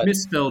my side.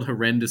 Misspelled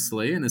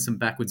horrendously, and there's some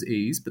backwards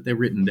E's, but they're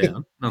written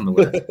down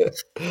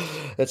nonetheless.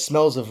 It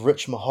smells of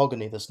rich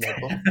mahogany, this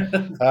notebook.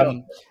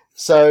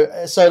 So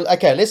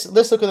okay, let's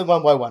look at them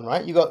one by one,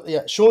 right?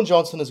 Sean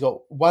Johnson has got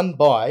one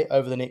buy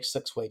over the next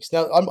 6 weeks.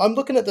 Now I'm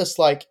looking at this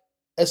like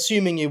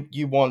assuming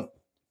you want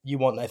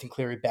Nathan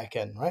Cleary back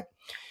in, right?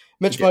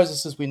 Mitch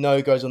Moses, as we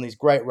know, goes on these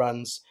great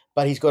runs,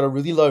 but he's got a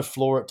really low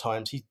floor at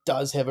times. He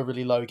does have a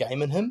really low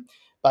game in him,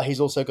 but he's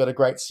also got a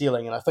great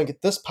ceiling. And I think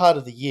at this part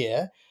of the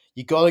year,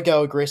 you got to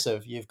go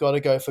aggressive. You've got to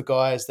go for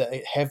guys that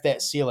have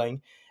that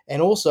ceiling.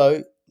 And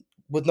also,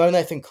 with no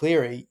Nathan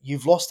Cleary,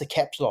 you've lost a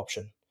captain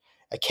option.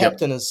 A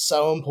captain is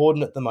so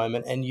important at the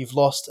moment, and you've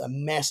lost a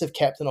massive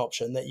captain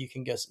option that you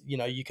can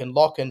you can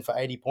lock in for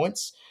 80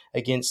 points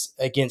against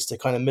a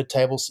kind of mid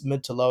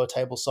to lower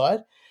table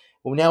side.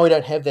 Well, now we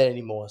don't have that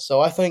anymore.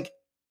 So I think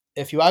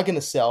if you are going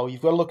to sell,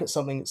 you've got to look at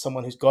someone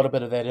who's got a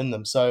bit of that in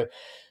them. So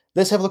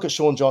let's have a look at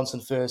Sean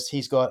Johnson first.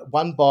 He's got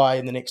one bye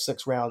in the next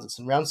 6 rounds. It's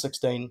in round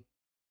 16.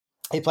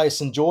 He plays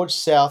St. George,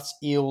 Souths,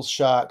 Eels,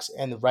 Sharks,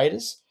 and the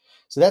Raiders.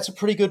 So that's a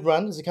pretty good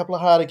run. There's a couple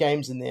of harder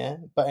games in there,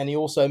 and he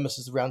also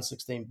misses the round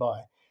 16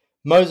 bye.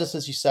 Moses,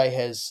 as you say,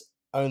 has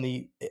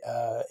only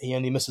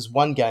misses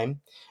one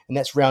game, and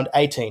that's round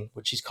 18,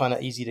 which is kind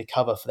of easy to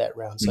cover for that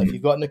round. So if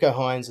you've got Nico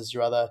Hines as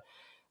your other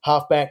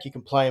halfback, you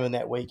can play him in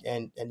that week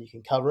and you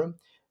can cover him.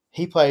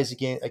 He plays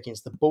again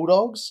against the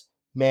Bulldogs,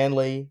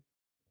 Manly,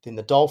 then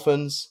the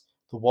Dolphins,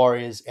 the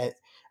Warriors,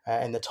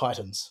 and the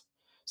Titans.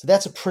 So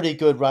that's a pretty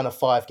good run of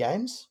 5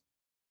 games.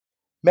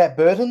 Matt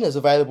Burton is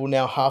available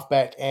now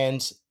halfback,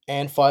 and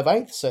and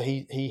 5/8, so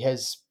he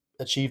has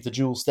achieved the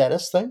dual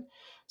status thing.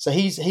 So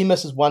he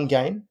misses one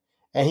game,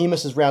 and he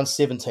misses round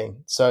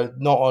 17, so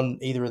not on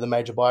either of the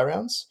major bye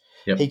rounds.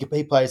 Yep.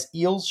 He plays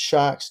Eels,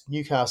 Sharks,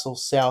 Newcastle,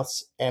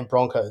 Souths, and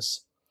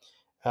Broncos.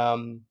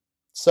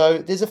 So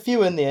there's a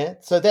few in there.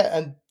 So that,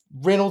 and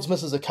Reynolds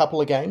misses a couple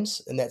of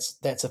games, and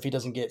that's if he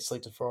doesn't get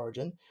selected for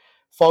Origin.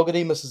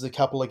 Fogarty misses a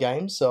couple of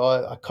games, so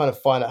I kind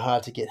of find it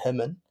hard to get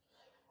him in.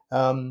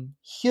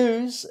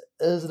 Hughes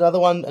is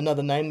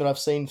another name that I've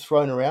seen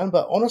thrown around,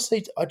 but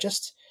honestly,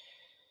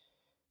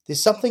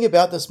 there's something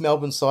about this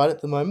Melbourne side at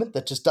the moment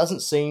that just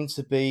doesn't seem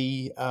to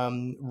be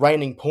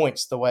raining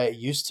points the way it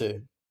used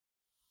to.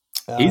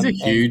 He's a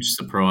huge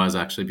surprise,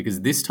 actually,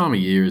 because this time of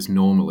year is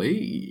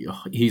normally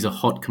he's a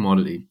hot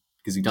commodity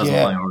because he doesn't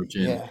play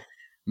Origin. Yeah.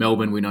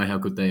 Melbourne, we know how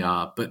good they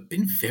are, but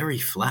been very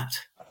flat.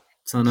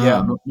 So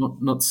no,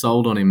 not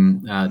sold on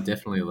him.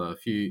 Definitely, although a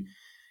few,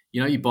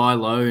 you buy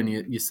low and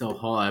you sell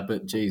high,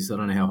 but geez, I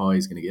don't know how high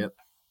he's going to get.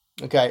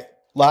 Okay,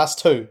 last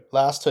two.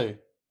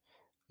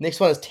 Next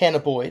one is Tanner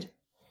Boyd.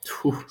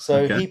 So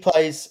okay.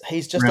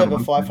 he's just over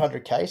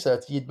 500k,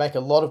 so you'd make a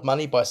lot of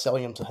money by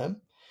selling him to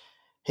him.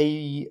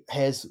 He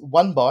has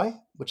one bye,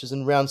 which is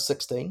in round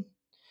 16.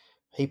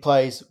 He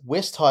plays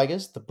West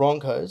Tigers, the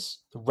Broncos,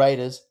 the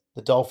Raiders,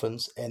 the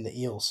Dolphins, and the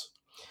Eels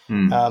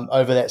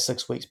over that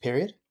 6 weeks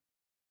period.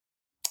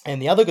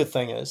 And the other good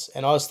thing is,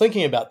 and I was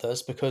thinking about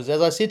this because,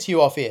 as I said to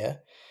you off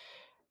air,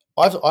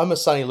 I'm a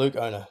Sonny Luke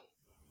owner,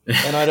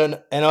 and I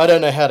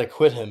don't know how to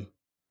quit him.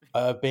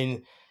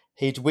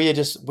 We're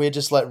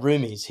just like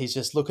roomies. He's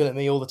just looking at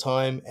me all the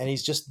time, and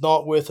he's just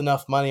not worth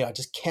enough money. I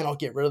just cannot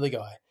get rid of the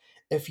guy.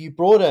 If you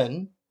brought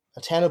in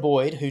a Tanner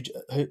Boyd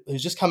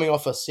who's just coming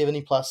off a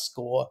 70+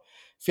 score,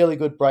 fairly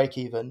good break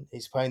even,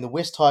 he's playing the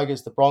West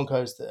Tigers, the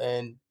Broncos,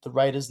 and the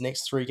Raiders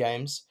next 3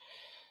 games.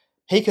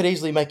 He could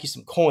easily make you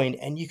some coin,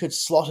 and you could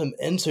slot him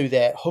into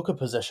that hooker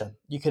position.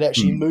 You could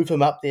actually move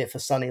him up there for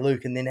Sonny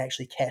Luke and then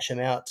actually cash him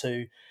out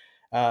to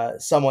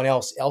someone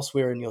else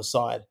elsewhere in your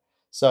side.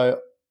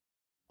 So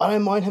I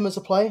don't mind him as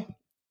a play.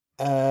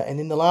 And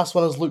then the last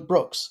one is Luke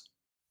Brooks.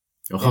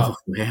 Oh,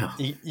 wow.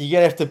 You're going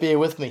to have to bear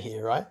with me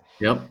here, right?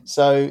 Yep.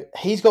 So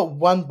he's got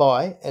one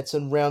bye. It's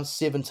in round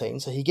 17.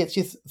 So he gets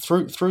you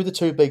through the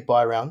 2 big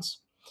bye rounds.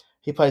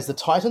 He plays the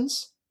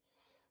Titans.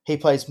 He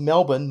plays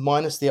Melbourne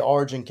minus their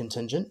Origin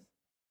contingent.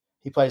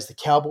 He plays the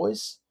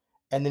Cowboys.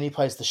 And then he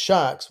plays the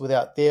Sharks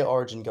without their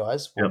Origin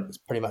guys. Well, It's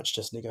pretty much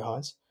just Nicho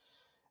Hynes.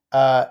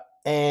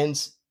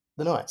 And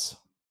the Knights.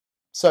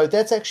 So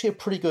that's actually a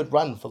pretty good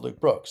run for Luke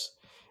Brooks.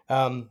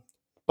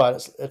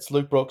 But it's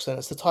Luke Brooks and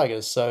it's the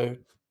Tigers. So,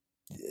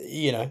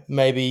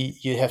 maybe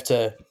you have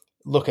to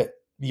look at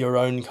your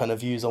own kind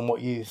of views on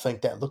what you think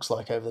that looks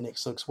like over the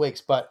next 6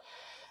 weeks. But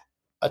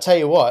I tell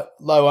you what,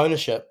 low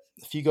ownership,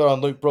 if you got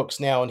on Luke Brooks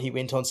now and he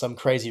went on some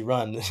crazy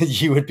run,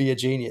 you would be a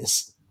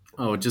genius.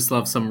 Oh, just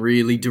love some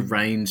really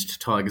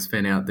deranged Tigers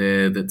fan out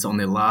there that's on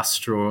their last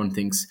straw and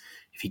thinks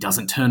if he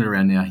doesn't turn it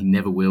around now, he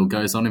never will.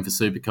 Goes on him for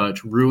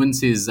Supercoach,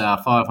 ruins his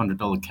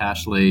 $500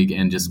 cash league,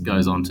 and just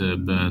goes on to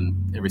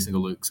burn every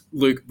single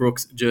Luke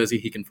Brooks jersey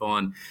he can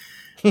find.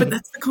 But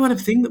that's the kind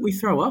of thing that we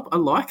throw up. I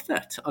like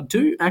that. I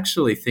do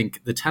actually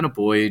think the Tanner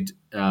Boyd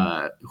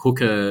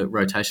hooker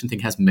rotation thing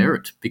has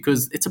merit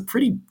because it's a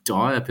pretty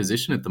dire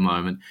position at the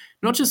moment.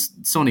 Not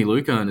just Sonny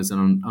Luke owners,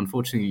 and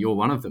unfortunately you're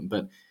one of them,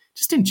 but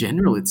just in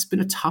general, it's been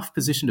a tough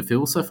position to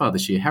fill so far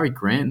this year. Harry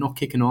Grant not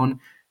kicking on,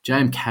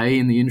 JMK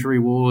in the injury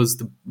wars,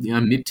 the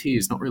mid-tier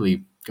is not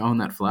really going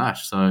that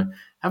flash. So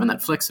having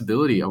that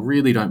flexibility, I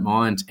really don't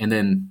mind. And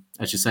then,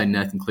 as you say,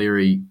 Nathan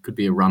Cleary could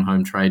be a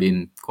run-home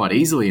trade-in quite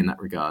easily in that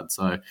regard.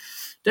 So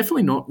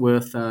definitely not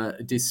worth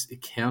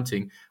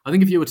discounting. I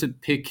think if you were to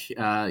pick,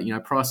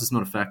 price is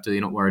not a factor, you're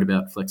not worried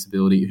about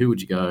flexibility, who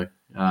would you go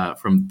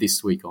from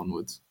this week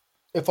onwards?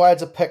 If I had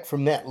to pick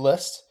from that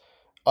list,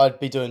 I'd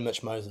be doing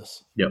Mitch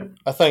Moses. Yep.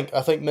 I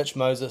think Mitch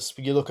Moses,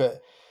 when you look at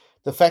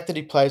the fact that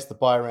he plays the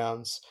bye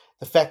rounds,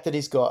 the fact that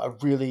he's got a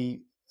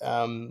really,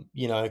 kind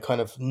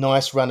of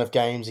nice run of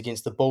games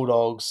against the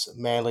Bulldogs,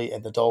 Manly,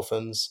 and the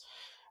Dolphins,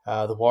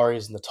 the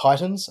Warriors and the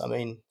Titans. I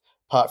mean,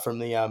 apart from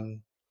the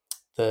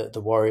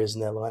Warriors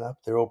in their lineup,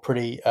 they're all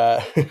pretty,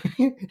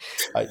 obviously.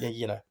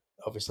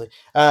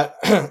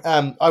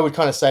 I would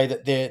kind of say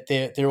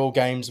that they're all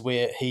games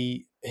where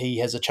he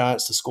has a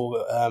chance to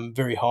score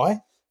very high.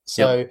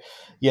 So,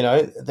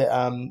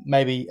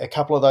 maybe a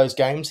couple of those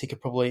games he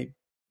could probably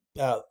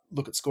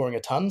look at scoring a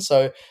ton.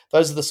 So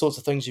those are the sorts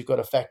of things you've got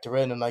to factor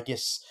in. And I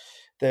guess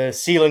the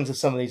ceilings of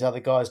some of these other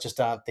guys just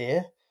aren't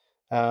there.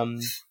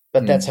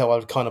 But that's how I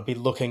would kind of be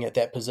looking at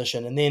that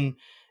position. And then,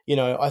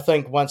 I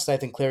think once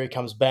Nathan Cleary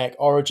comes back,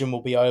 Origin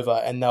will be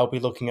over and they'll be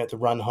looking at the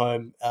run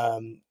home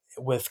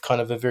with kind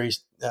of a very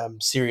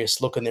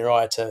serious look in their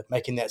eye to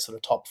making that sort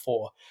of top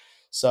 4.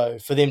 So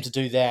for them to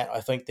do that,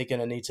 I think they're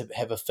going to need to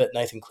have a fit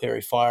Nathan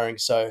Cleary firing.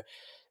 So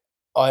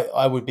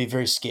I would be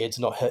very scared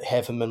to not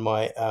have him in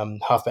my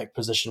halfback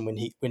position when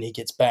he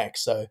gets back.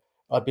 So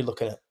I'd be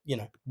looking at,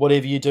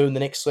 whatever you do in the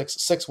next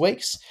 6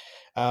 weeks,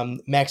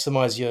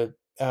 maximize your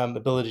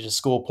ability to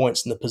score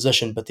points in the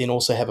position, but then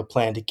also have a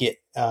plan to get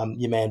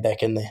your man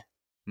back in there.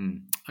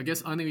 I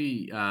guess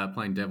only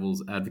playing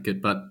devil's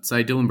advocate, but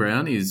say Dylan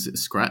Brown is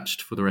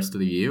scratched for the rest of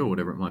the year or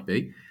whatever it might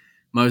be.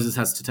 Moses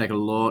has to take a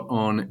lot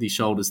on the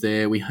shoulders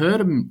there. We heard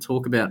him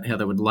talk about how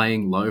they were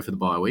laying low for the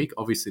bye week.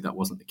 Obviously, that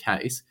wasn't the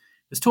case.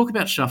 There's talk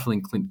about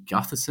shuffling Clint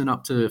Gutherson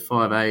up to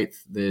 5'8".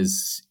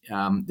 There's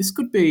this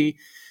could be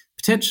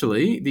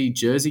potentially the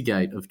Jersey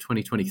Gate of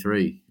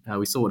 2023.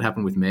 We saw what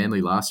happened with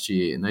Manly last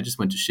year, and they just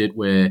went to shit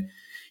where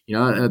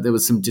there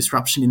was some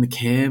disruption in the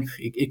camp.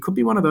 It could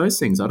be one of those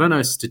things. I don't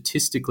know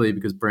statistically,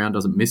 because Brown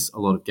doesn't miss a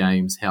lot of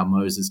games, how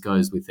Moses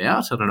goes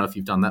without. I don't know if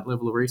you've done that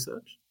level of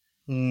research.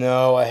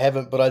 No, I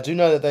haven't, but I do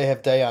know that they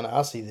have Dayan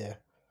Arce there.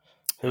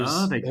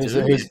 They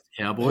do.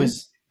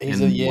 Cowboys.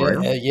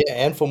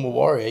 And former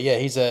Warrior. Yeah,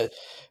 he's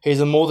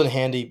a more than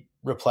handy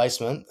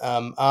replacement.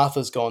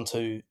 Arthur's gone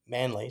to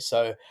Manly,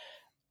 so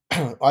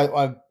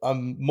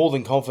I'm more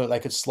than confident they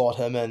could slot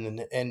him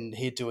in and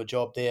he'd do a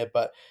job there.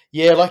 But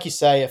yeah, like you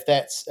say, if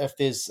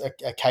there's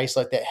a case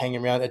like that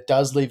hanging around, it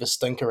does leave a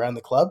stink around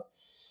the club.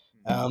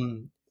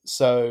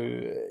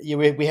 So yeah,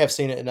 we have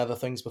seen it in other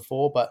things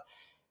before, but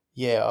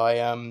yeah,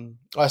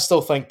 I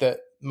still think that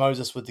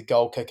Moses with the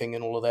goal kicking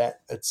and all of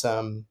that, it's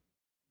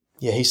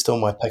he's still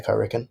my pick, I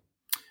reckon.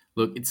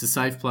 Look, it's a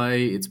safe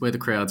play. It's where the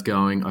crowd's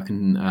going. I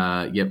can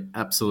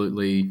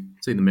absolutely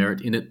see the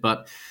merit in it,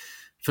 but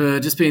for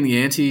just being the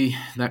anti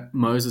that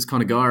Moses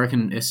kind of guy, I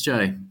reckon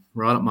SJ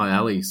right up my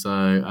alley. So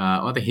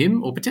either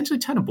him or potentially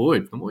Tanner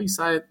Boyd. The more you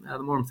say it, the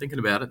more I'm thinking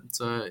about it.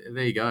 So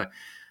there you go.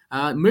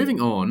 Moving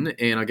on,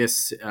 and I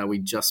guess we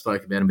just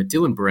spoke about him, but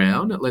Dylan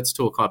Brown, let's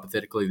talk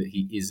hypothetically that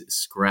he is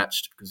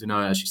scratched, because we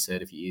know, as you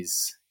said, if he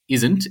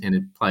isn't and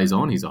it plays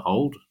on, he's a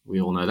hold. We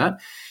all know that.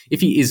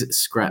 If he is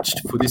scratched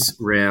for this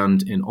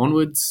round and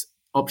onwards,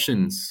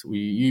 options,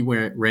 you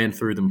ran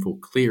through them for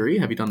Cleary.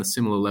 Have you done a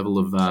similar level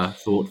of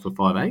thought for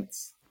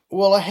 5'8"?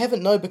 Well, I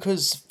haven't, no,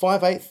 because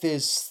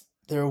 5'8",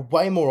 there are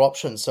way more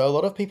options. So a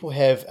lot of people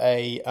have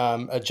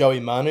a Joey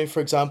Manu, for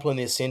example, in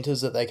their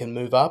centres that they can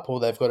move up, or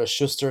they've got a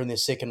Schuster in their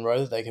second row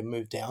that they can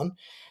move down.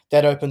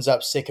 That opens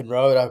up second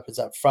row, it opens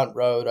up front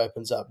row, it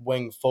opens up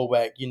wing,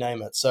 fullback, you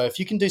name it. So if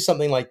you can do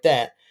something like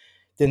that,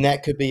 then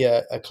that could be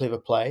a clever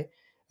play.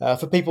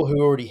 For people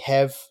who already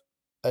have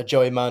a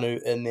Joey Manu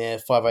in their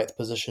 5'8"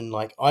 position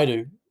like I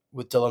do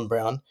with Dylan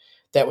Brown,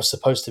 that was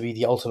supposed to be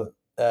the ultimate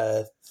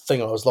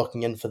thing I was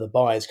locking in for the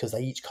buys, because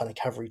they each kind of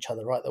cover each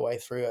other right the way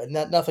through. And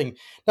nothing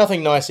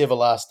nice ever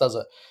lasts, does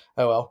it?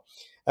 Oh well.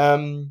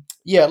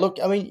 Yeah, look,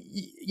 I mean,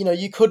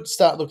 you could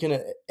start looking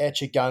at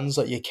your guns,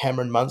 like your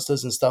Cameron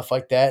Munsters and stuff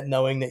like that,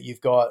 knowing that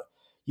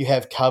you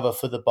have cover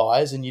for the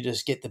buys and you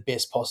just get the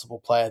best possible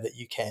player that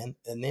you can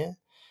in there.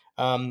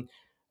 A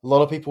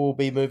lot of people will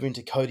be moving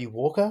to Cody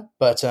Walker,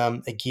 but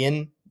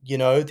again,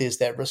 there's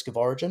that risk of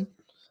origin.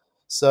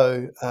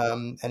 So,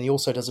 and he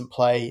also doesn't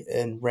play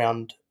in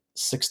round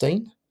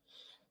 16.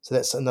 So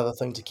that's another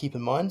thing to keep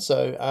in mind.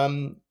 So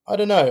I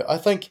don't know. I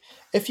think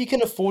if you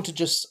can afford to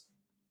just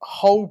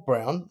hold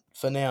Brown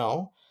for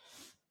now,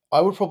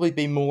 I would probably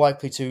be more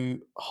likely to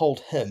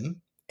hold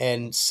him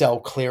and sell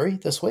Cleary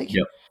this week.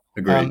 Yep,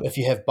 agreed. If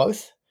you have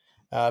both,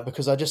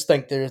 because I just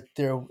think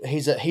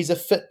he's a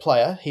fit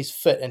player. He's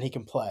fit and he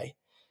can play,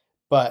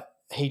 but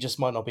he just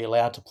might not be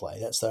allowed to play.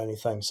 That's the only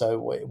thing.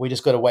 So we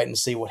just got to wait and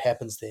see what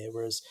happens there.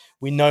 Whereas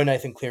we know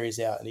Nathan Cleary's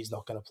out and he's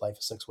not going to play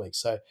for 6 weeks.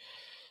 So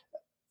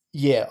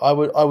yeah, I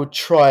would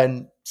try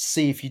and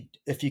see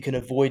if you can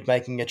avoid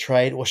making a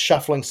trade or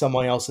shuffling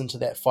someone else into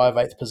that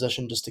 5'8"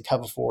 position just to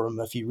cover for him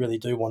if you really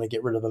do want to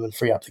get rid of him and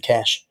free up the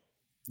cash.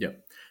 Yep.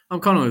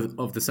 I'm kind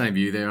of the same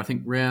view there. I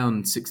think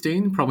round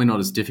 16, probably not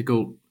as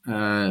difficult.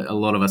 A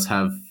lot of us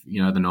have,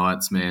 the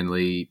Knights,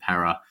 Manly,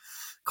 Para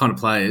kind of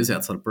players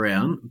outside of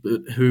Brown,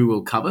 but who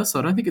will cover. So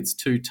I don't think it's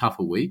too tough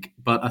a week.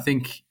 But I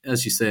think,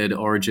 as you said,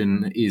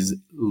 Origin is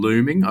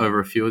looming over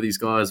a few of these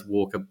guys,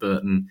 Walker,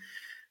 Burton.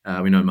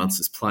 We know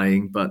Munster's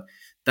playing, but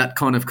that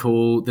kind of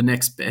call the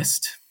next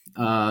best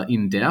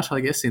in doubt, I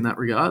guess, in that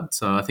regard.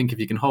 So I think if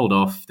you can hold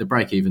off, the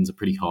break-evens are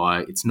pretty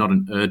high. It's not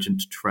an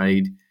urgent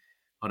trade,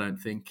 I don't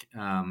think.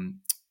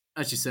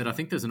 As you said, I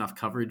think there's enough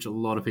coverage. A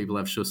lot of people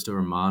have Schuster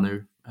and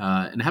Manu.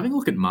 And having a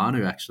look at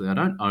Manu, actually, I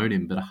don't own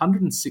him, but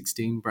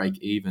 116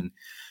 break-even.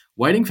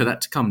 Waiting for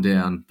that to come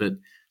down. But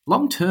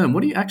long-term,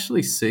 what do you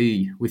actually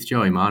see with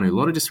Joey Manu? A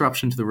lot of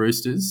disruption to the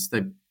Roosters.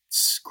 They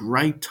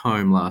scraped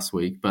home last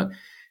week, but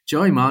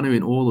Joey Manu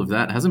in all of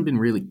that hasn't been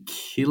really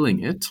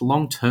killing it.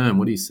 Long-term,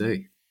 what do you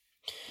see?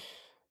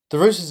 The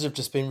Roosters have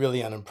just been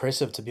really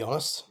unimpressive, to be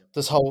honest.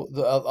 A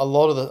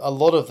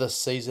lot of this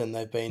season,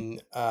 they've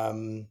been a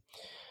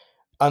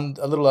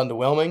little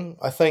underwhelming.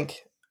 I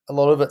think a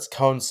lot of it's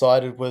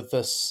coincided with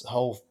this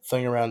whole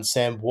thing around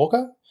Sam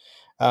Walker.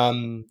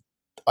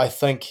 I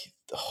think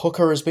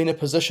hooker has been a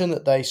position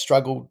that they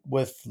struggled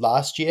with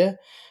last year,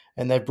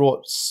 and they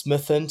brought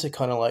Smith in to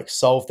kind of like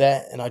solve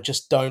that. And I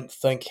just don't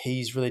think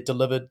he's really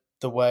delivered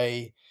the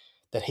way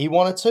that he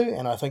wanted to,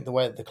 and I think the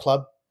way that the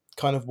club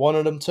kind of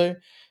wanted him to.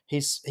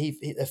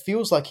 it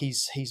feels like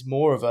he's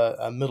more of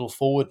a middle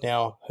forward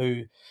now,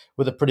 who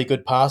with a pretty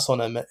good pass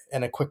on him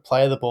and a quick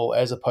play of the ball,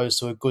 as opposed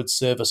to a good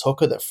service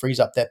hooker that frees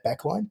up that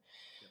back line.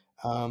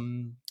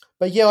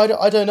 But yeah,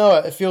 I don't know.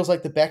 It feels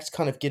like the backs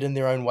kind of get in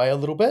their own way a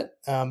little bit.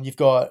 You've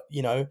got,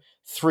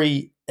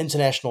 3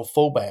 international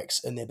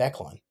fullbacks in their back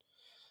line.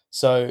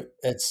 So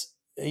it's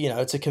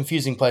a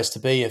confusing place to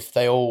be if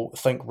they all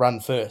think run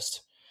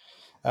first.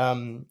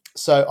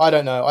 So I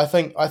don't know. I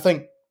think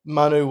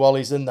Manu, while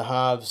he's in the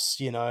halves,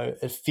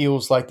 it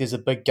feels like there's a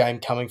big game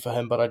coming for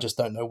him, but I just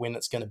don't know when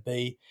it's going to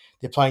be.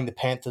 They're playing the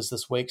Panthers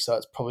this week, so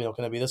it's probably not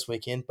going to be this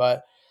weekend.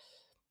 But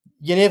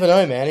you never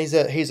know, man.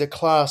 He's a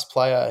class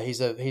player.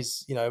 He's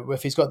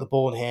if he's got the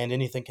ball in hand,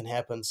 anything can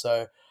happen.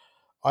 So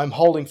I'm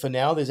holding for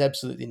now. There's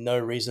absolutely no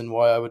reason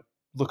why I would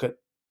look at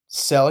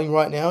selling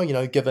right now,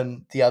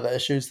 given the other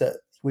issues that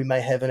we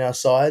may have in our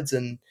sides.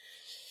 And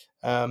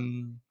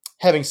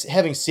having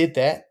said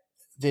that,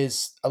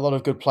 there's a lot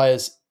of good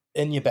players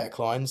in your back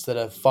lines that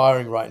are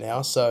firing right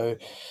now. So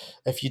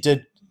if you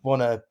did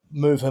want to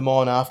move him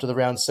on after the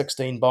round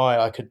 16 bye,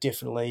 I could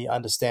definitely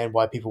understand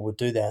why people would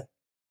do that.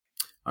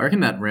 I reckon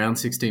that round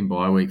 16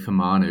 bye week for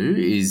Manu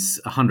is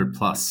 100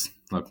 plus,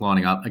 like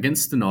lining up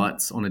against the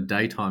Knights on a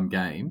daytime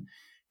game.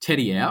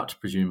 Teddy out,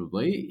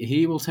 presumably.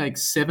 He will take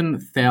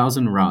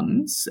 7,000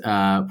 runs,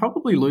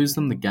 probably lose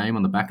them the game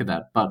on the back of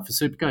that. But for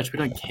Supercoach, we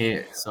don't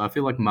care. So I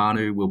feel like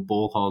Manu will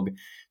ball hog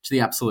to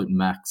the absolute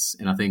max.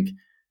 And I think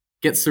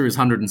gets through his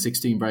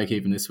 116 break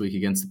even this week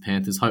against the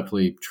Panthers,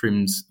 hopefully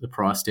trims the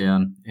price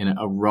down and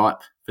a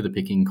ripe for the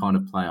picking kind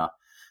of player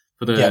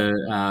for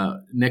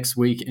the next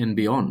week and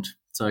beyond.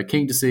 So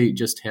keen to see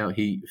just how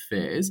he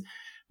fares.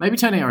 Maybe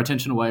turning our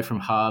attention away from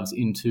halves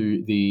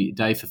into the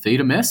Dave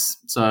Fifita mess.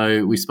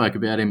 So we spoke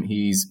about him.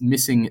 He's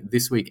missing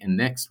this week and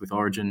next with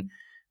Origin,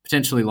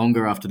 potentially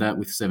longer after that,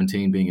 with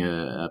 17 being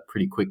a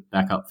pretty quick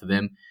backup for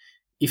them.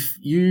 If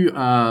you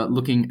are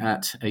looking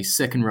at a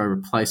second row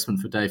replacement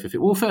for Dave Fifita,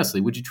 well,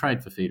 firstly, would you trade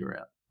Fifita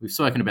out? We've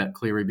spoken about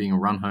Cleary being a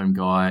run-home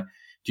guy.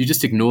 Do you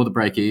just ignore the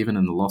break-even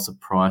and the loss of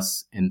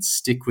price and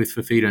stick with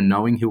Fifita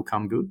knowing he'll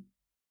come good?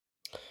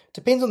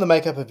 Depends on the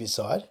makeup of your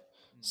side.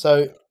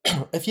 So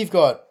if you've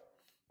got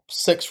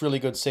 6 really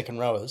good second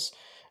rowers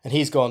and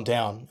he's gone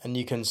down and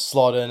you can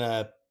slot in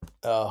a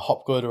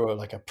Hopgood or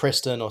like a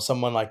Preston or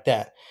someone like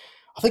that,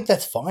 I think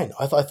that's fine.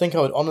 I think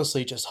I would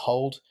honestly just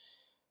hold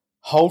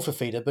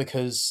Fifita,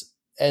 because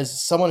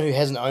as someone who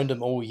hasn't owned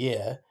him all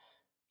year,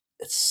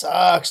 it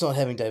sucks not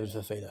having David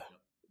Fifita.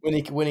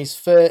 When he's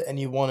fit and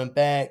you want him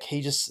back,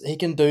 he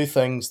can do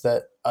things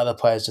that other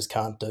players just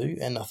can't do.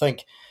 And I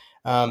think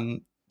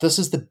this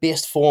is the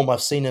best form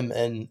I've seen him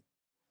in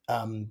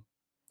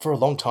for a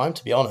long time,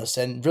 to be honest,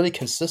 and really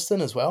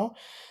consistent as well.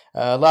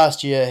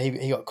 Last year,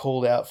 he got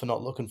called out for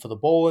not looking for the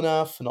ball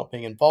enough, for not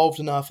being involved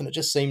enough, and it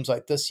just seems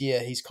like this year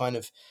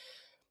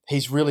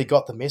he's really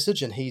got the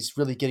message and he's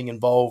really getting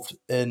involved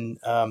in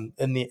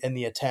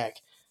the attack,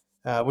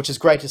 which is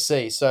great to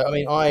see. So, I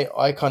mean,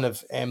 I kind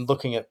of am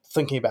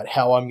thinking about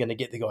how I'm going to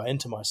get the guy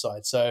into my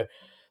side. So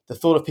the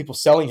thought of people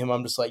selling him,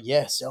 I'm just like,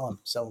 yeah, sell him.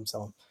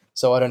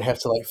 So I don't have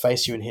to like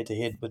face you in head to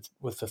head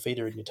with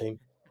Fifita in your team.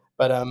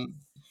 But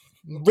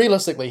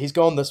realistically, he's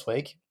gone this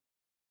week.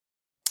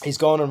 He's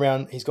gone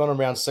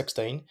around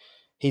 16.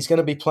 He's going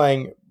to be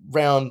playing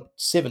round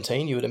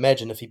 17, you would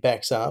imagine, if he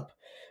backs up.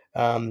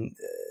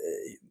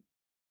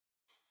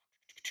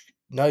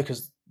 No,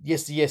 because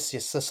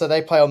yes. So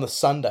they play on the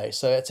Sunday,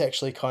 so it's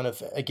actually kind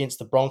of against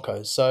the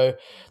Broncos. So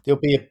there'll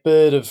be a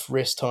bit of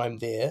rest time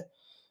there.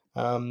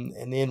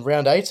 And then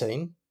round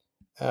 18,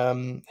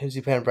 who's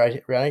he playing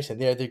round 18?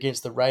 They're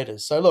against the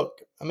Raiders. So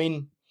look, I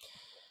mean,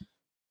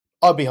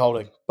 I'd be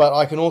holding, but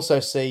I can also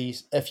see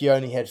if you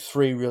only had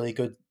 3 really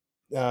good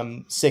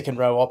second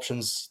row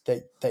options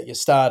that you're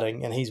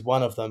starting, and he's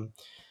one of them,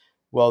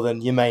 well, then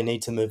you may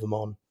need to move him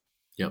on.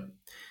 Yep.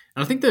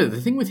 And I think the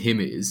thing with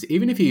him is,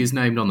 even if he is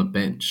named on the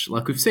bench,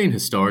 like we've seen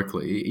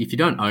historically, if you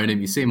don't own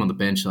him, you see him on the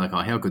bench, like,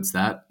 oh, how good's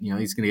that?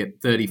 He's going to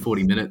get 30,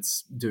 40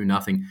 minutes, do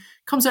nothing.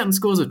 Comes out and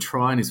scores a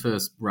try in his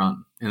first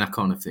run and that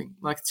kind of thing.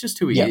 Like, it's just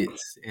who he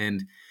is.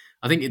 And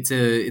I think it's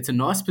a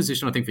nice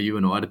position, I think, for you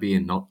and I to be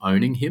in not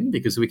owning him,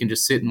 because we can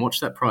just sit and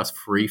watch that price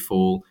free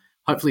fall.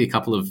 Hopefully a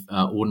couple of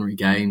ordinary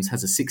games,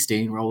 has a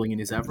 16 rolling in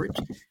his average.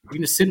 We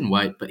can just sit and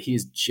wait, but he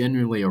is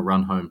genuinely a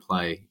run-home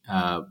play.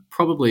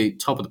 Probably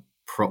top of the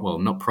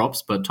not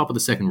props, but top of the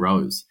second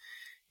rows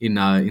in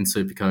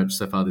Supercoach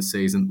so far this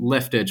season.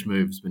 Left edge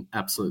move has been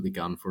absolutely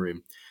gun for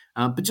him.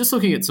 But just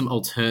looking at some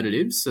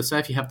alternatives, so say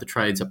if you have the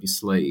trades up your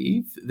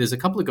sleeve, there's a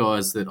couple of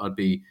guys that I'd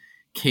be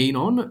keen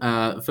on.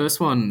 First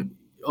one,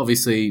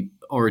 obviously,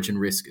 Origin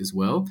risk as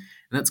well, and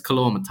that's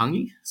Kaloa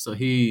Matangi. So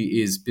he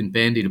has been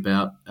bandied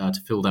about to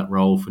fill that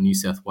role for New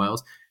South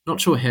Wales. Not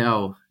sure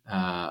how,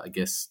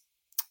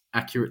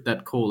 accurate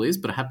that call is,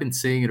 but I have been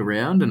seeing it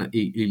around, and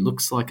he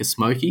looks like a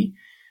smoky.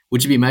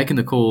 Would you be making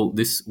the call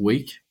this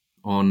week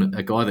on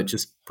a guy that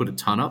just put a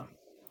ton up,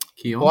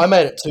 Keon? Well, I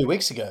made it 2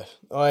 weeks ago.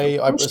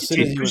 As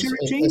soon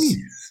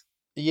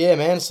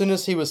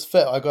as he was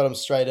fit, I got him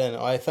straight in.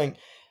 I think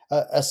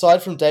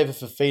aside from David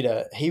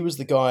Fafita, he was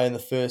the guy in the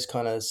first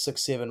kind of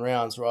 6-7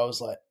 rounds where I was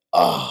like,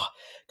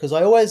 because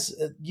I always,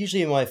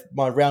 usually in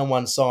my round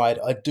one side,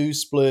 I do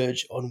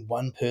splurge on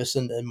one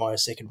person in my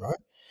second row,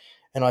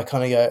 and I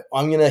kind of go,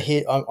 I'm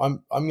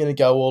gonna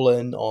go all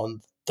in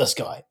on this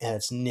guy, and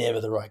it's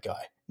never the right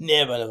guy,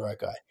 never the right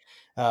guy.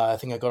 I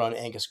think I got on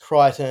Angus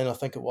Crichton, I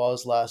think it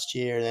was last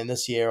year, and then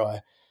this year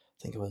I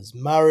think it was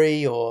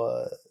Murray,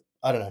 or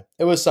I don't know,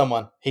 it was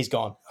someone. He's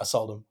gone. I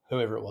sold him,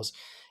 whoever it was.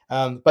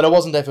 But it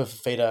wasn't David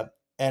Fafita,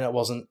 and it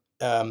wasn't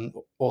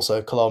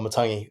also Kalal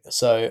Matangi.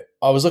 So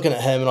I was looking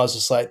at him, and I was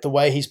just like, the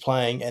way he's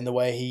playing and the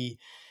way he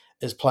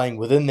is playing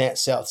within that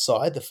south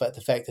side, the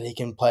fact that he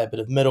can play a bit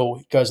of middle,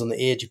 he goes on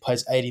the edge, he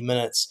plays 80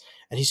 minutes,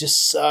 and he's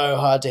just so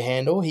hard to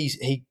handle.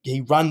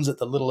 He runs at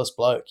the littlest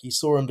bloke. You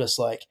saw him just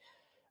like,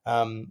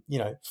 flattening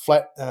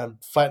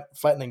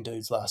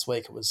dudes last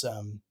week. It was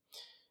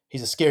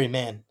he's a scary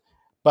man.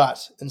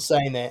 But in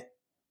saying that,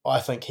 I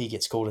think he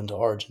gets called into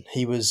Origin.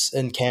 He was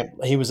in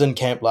camp. He was in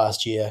camp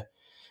last year,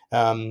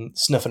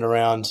 sniffing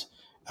around,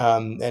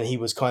 and he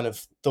was kind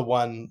of the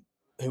one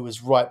who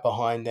was right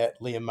behind that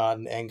Liam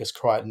Martin, Angus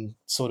Crichton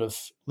sort of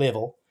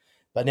level.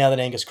 But now that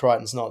Angus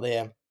Crichton's not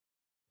there,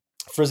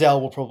 Frizzell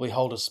will probably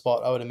hold a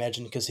spot, I would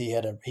imagine, because he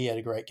had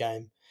a great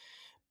game.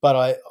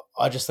 But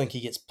I just think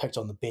he gets picked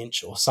on the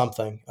bench or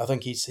something. I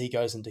think he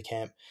goes into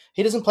camp.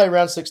 He doesn't play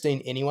round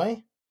 16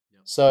 anyway.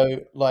 Yep. So,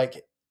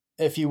 like,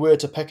 if you were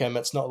to pick him,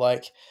 it's not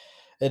like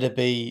it'd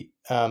be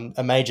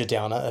a major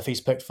downer if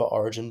he's picked for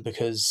Origin,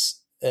 because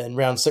in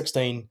round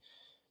 16,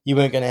 you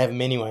weren't going to have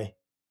him anyway.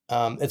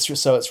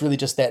 It's really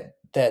just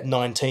that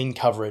 19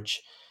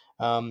 coverage.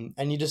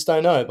 And you just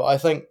don't know. But I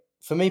think,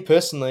 for me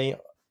personally,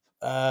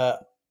 I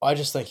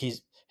just think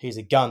he's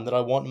a gun that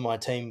I want in my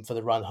team for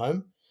the run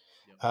home.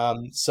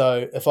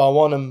 So if I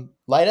want him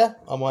later,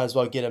 I might as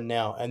well get him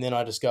now. And then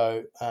I just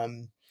go,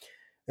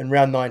 in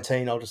round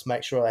 19, I'll just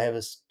make sure I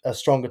have a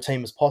stronger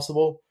team as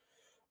possible.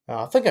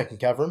 I think I can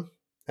cover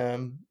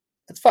him.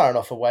 It's far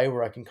enough away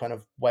where I can kind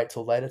of wait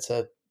till later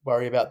to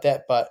worry about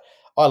that. But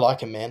I like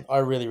him, man. I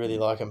really, really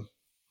like him.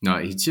 No,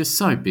 he's just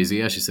so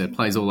busy, as you said,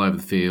 plays all over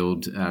the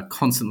field,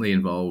 constantly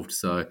involved.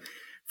 So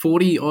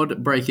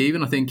 40-odd break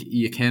even, I think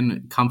you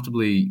can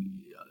comfortably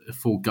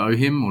forego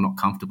him, or not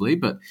comfortably,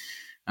 but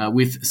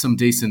with some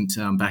decent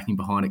backing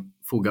behind it,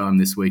 forego him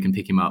this week and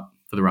pick him up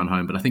for the run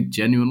home. But I think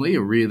genuinely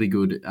a really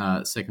good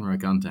second row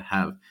gun to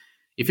have.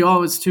 If I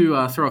was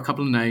to throw a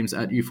couple of names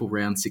at you for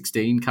round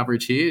 16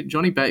 coverage here,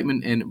 Johnny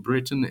Bateman and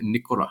Breton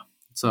Nikora.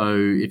 So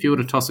if you were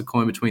to toss a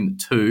coin between the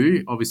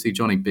two, obviously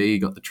Johnny B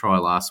got the try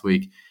last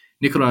week.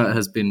 Nikora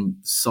has been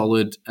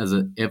solid as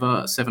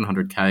ever,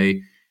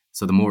 700k,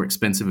 so the more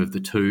expensive of the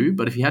two.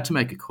 But if you had to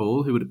make a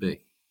call, who would it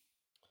be?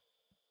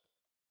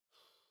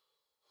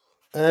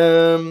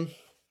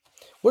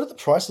 What are the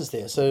prices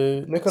there?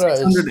 So Nikora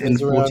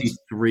is around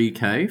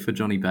 643k for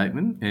Johnny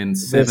Bateman and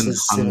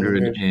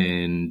 700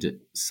 and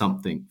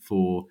something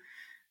for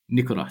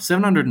Nikora.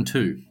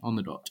 702 on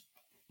the dot.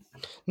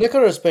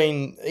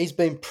 Nikora he's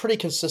been pretty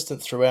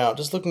consistent throughout.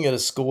 Just looking at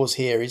his scores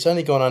here, he's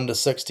only gone under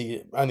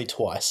 60 only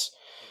twice,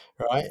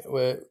 right?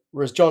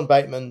 Whereas John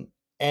Bateman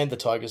and the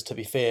Tigers, to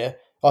be fair,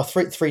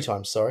 three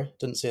times. Sorry,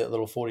 didn't see that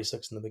little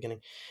 46 in the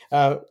beginning.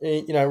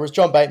 Whereas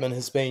John Bateman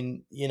has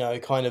been,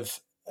 kind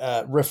of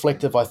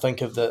reflective, I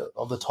think, of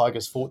the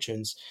Tigers'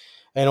 fortunes,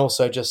 and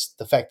also just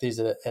the fact that he's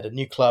at a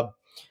new club,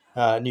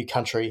 new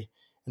country,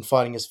 and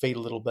finding his feet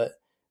a little bit.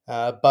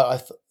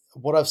 But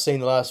what I've seen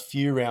the last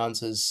few rounds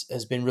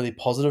has been really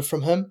positive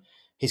from him.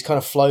 He's kind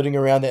of floating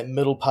around that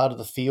middle part of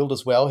the field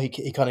as well.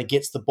 He kind of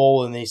gets the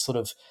ball and he sort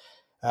of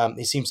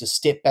he seems to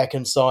step back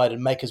inside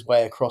and make his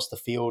way across the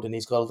field, and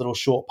he's got a little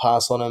short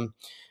pass on him.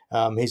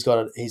 He's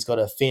got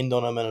a fend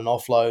on him and an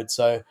offload.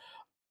 So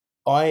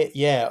I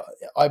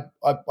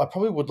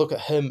probably would look at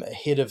him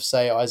ahead of,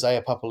 say,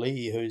 Isaiah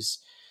Papali'i, who's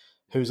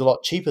a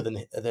lot cheaper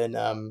than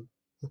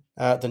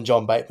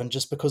John Bateman,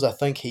 just because I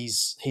think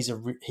he's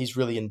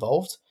really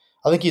involved.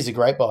 I think he's a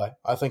great buy.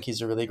 I think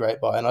he's a really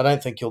great buy, and I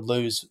don't think you'll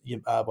lose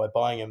by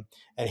buying him.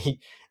 And he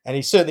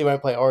certainly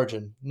won't play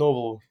Origin,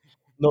 nor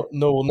will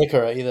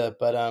Nikora either.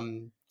 But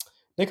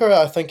Nikora,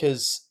 I think,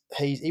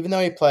 even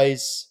though he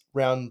plays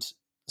round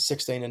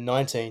 16 and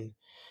 19.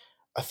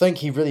 I think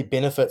he really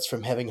benefits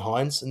from having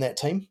Hines in that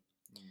team.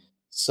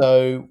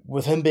 So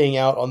with him being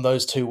out on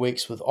those 2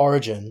 weeks with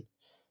Origin,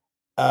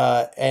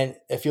 and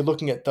if you're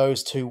looking at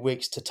those 2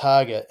 weeks to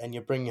target and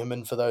you're bringing him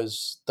in for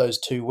those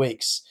 2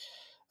 weeks,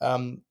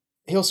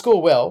 he'll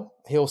score well.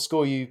 He'll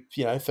score you,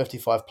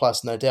 55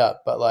 plus, no doubt.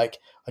 But I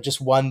just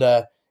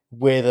wonder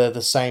whether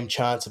the same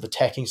chance of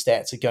attacking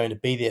stats are going to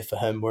be there for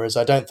him, whereas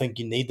I don't think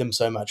you need them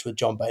so much with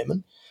John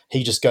Bateman.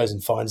 He just goes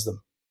and finds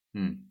them.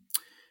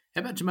 How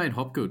about Jermaine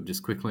Hopgood,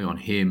 just quickly on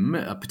him?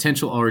 A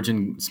potential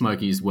Origin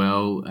smoky as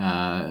well,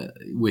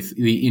 with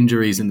the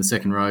injuries in the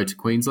second row to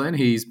Queensland.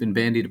 He's been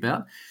bandied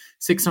about.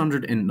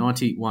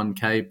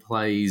 691k,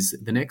 plays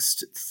the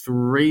next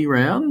 3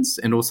 rounds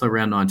and also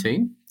round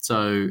 19.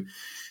 So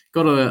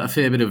got a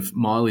fair bit of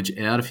mileage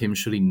out of him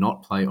should he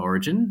not play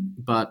Origin.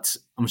 But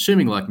I'm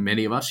assuming, like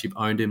many of us, you've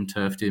owned him,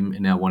 turfed him,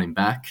 and now want him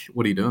back.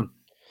 What are you doing?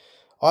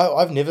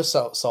 I've never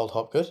sold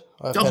Hopgood.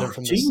 I've had him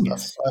from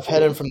genius. I've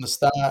had him from the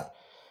start.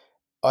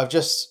 I've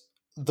just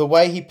the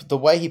way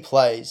he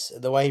plays,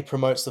 the way he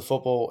promotes the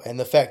football, and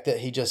the fact that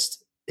he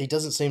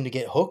doesn't seem to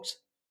get hooked.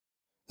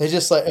 They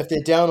just like if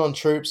they're down on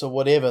troops or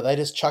whatever, they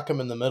just chuck him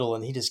in the middle,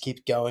 and he just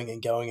keeps going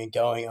and going and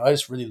going. I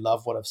just really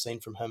love what I've seen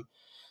from him.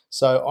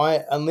 So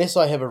unless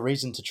I have a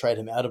reason to trade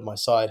him out of my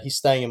side, he's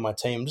staying in my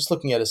team. Just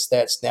looking at his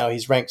stats now,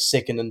 he's ranked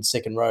second in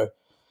second row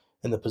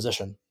in the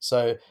position.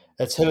 So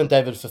it's him and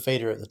David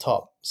Fafita at the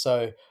top.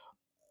 So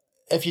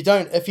if you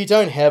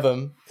don't have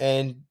him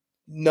and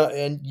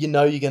you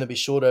know you're going to be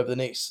short over the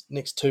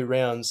next 2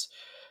 rounds,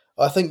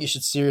 I think you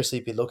should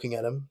seriously be looking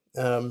at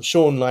him.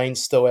 Sean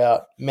Lane's still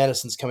out.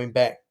 Madison's coming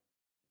back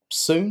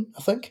soon,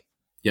 I think.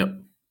 Yep,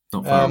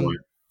 not far away.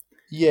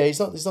 Yeah, he's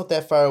not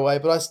that far away,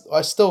 but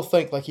I still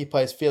think like he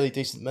plays fairly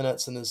decent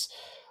minutes and his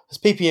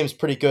PPM's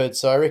pretty good.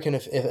 So I reckon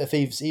if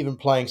he's even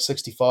playing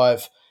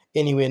 65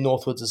 anywhere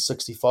northwards of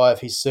 65,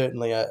 he's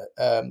certainly a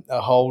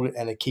hold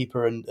and a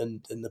keeper in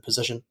the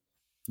position.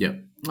 Yeah,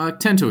 I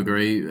tend to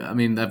agree. I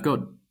mean, they've got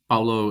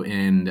Paulo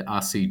and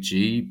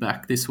RCG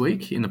back this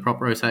week in the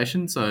prop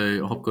rotation,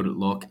 so Hopgood at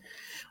lock.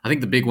 I think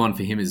the big one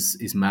for him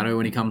is Matto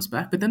when he comes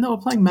back, but then they were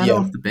playing Matto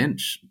off the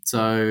bench,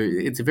 so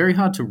it's very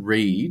hard to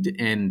read.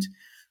 And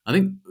I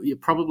think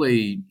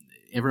probably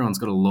everyone's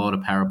got a lot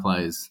of power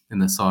players in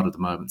their side at the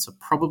moment, so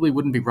probably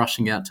wouldn't be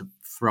rushing out to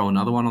throw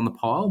another one on the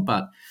pile.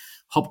 But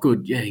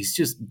Hopgood, yeah, he's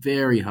just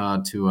very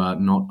hard to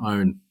not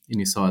own in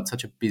your side.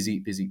 Such a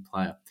busy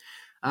player.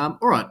 All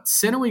right,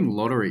 centre wing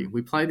lottery.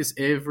 We play this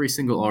every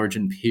single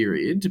Origin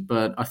period,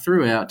 but I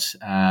threw out,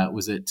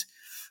 was it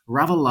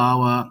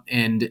Ravalawa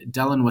and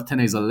Dallin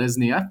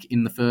Watene-Zalesniak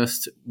in the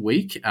first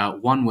week.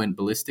 One went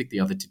ballistic,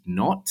 the other did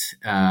not.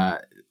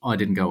 I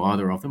didn't go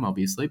either of them,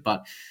 obviously,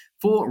 but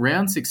for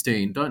round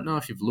 16, don't know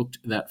if you've looked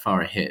that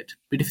far ahead,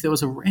 but if there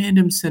was a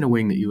random centre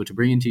wing that you were to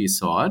bring into your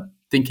side,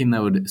 thinking they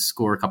would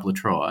score a couple of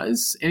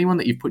tries, anyone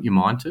that you've put your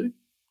mind to?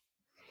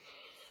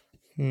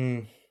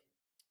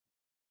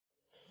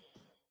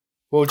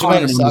 Well,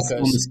 Jermaine Asako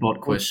on the spot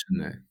question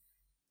there.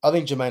 I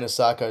think Jermaine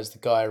Asako is the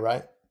guy,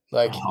 right?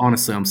 Like,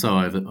 honestly, I'm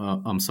sorry,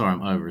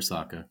 I'm over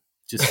Asako.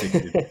 Just sick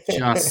of him.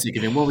 Just sick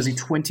of him. What was he?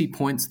 20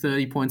 points,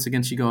 30 points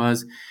against you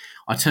guys.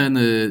 I turn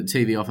the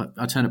TV off.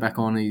 I turn it back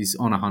on. He's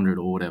on 100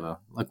 or whatever.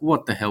 Like,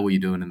 what the hell were you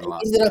doing in the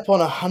last? He ended up on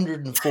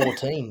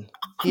 114.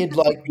 He had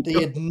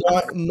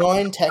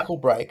nine tackle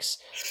breaks.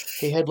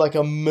 He had like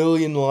a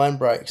million line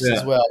breaks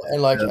as well.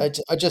 And like,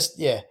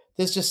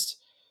 there's just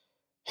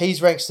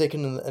he's ranked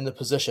second in the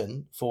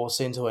position for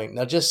centre wing.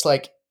 Now, just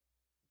like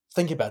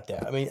think about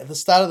that. I mean, at the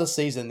start of the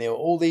season, there were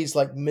all these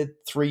like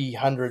mid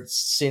 300s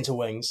centre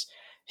wings.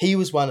 He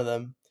was one of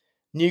them.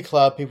 New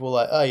club, people were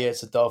like, oh yeah,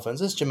 it's the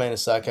Dolphins. It's Jermaine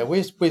Asako.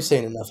 We've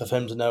seen enough of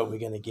him to know what we're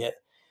going to get.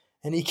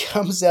 And he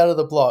comes out of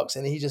the blocks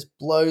and he just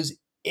blows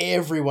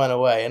everyone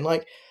away. And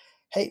like,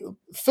 hey,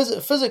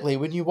 physically,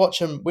 when you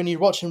watch him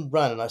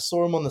run, and I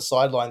saw him on the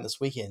sideline this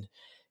weekend,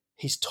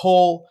 he's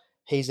tall,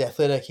 he's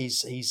athletic,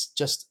 he's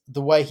just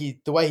the way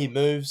he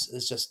moves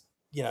is just,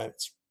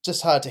 it's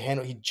just hard to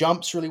handle. He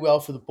jumps really well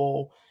for the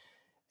ball,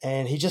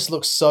 and he just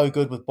looks so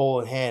good with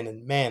ball in hand.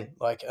 And man,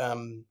 like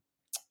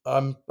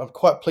I'm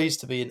quite pleased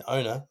to be an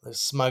owner, a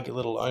smug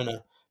little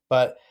owner.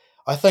 But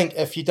I think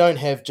if you don't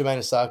have Jermaine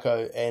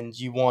Asako and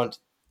you want,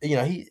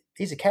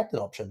 he's a captain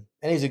option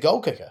and he's a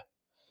goal kicker.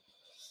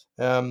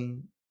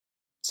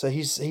 So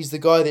he's the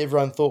guy that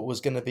everyone thought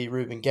was going to be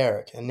Ruben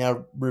Garrick, and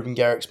now Ruben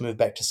Garrick's moved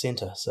back to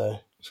centre. So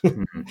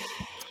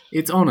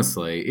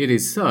it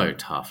is so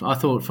tough. I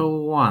thought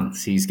for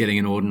once he's getting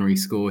an ordinary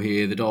score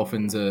here. The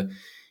Dolphins are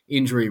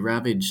injury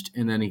ravaged,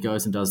 and then he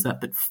goes and does that.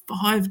 But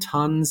 5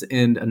 tons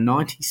and a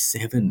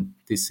 97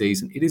 this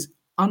season. It is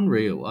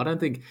unreal. I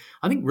think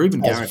Ruben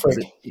Garrick was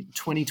in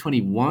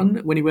 2021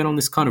 when he went on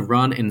this kind of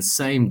run, and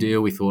same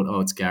deal. We thought,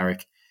 oh, it's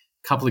Garrick.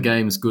 Couple of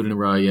games good in a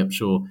row. Yep,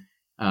 sure.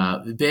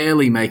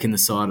 Barely making the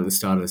side at the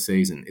start of the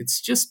season. It's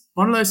just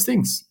one of those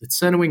things. It's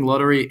centre wing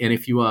lottery, and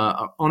if you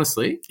are,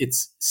 honestly,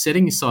 it's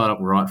setting your side up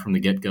right from the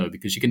get-go,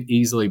 because you can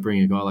easily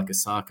bring a guy like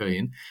Asako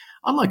in.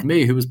 Unlike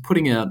me, who was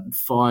putting out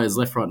fires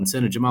left, right, and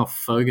centre, Jamal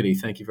Fogarty,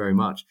 thank you very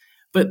much.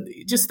 But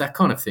just that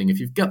kind of thing. If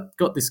you've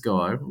got this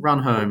guy, run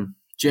home,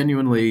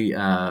 genuinely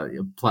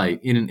play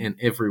in and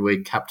every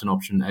week, captain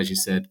option, as you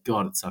said.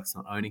 God, it sucks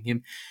not owning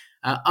him.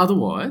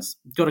 Otherwise,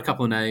 got a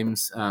couple of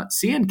names.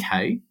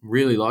 CNK,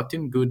 really liked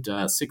him. Good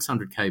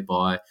 600K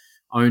buy.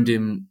 Owned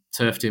him,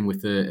 turfed him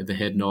with the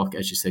head knock.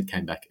 As you said,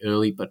 came back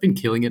early, but been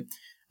killing it.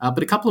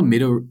 But a couple of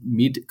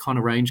mid kind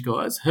of range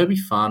guys. Herbie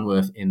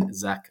Farnworth and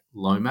Zach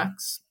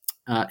Lomax.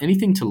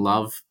 Anything to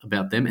love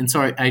about them? And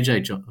sorry,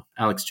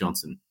 Alex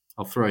Johnson.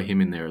 I'll throw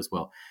him in there as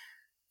well.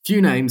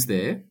 Few names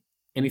there.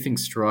 Anything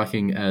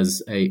striking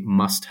as a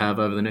must-have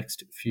over the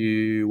next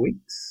few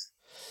weeks?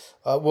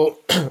 Well,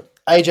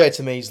 AJ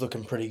to me is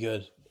looking pretty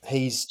good.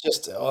 He's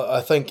just,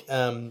 I think,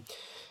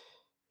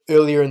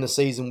 earlier in the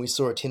season, we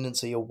saw a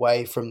tendency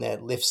away from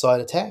that left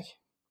side attack.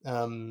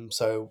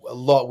 So a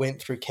lot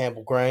went through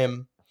Campbell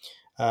Graham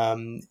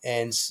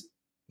and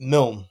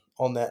Milne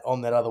on that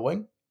other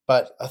wing.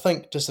 But I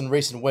think just in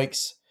recent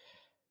weeks,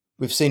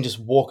 we've seen just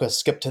Walker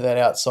skip to that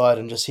outside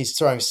and just he's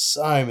throwing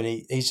so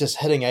many. He's just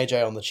hitting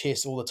AJ on the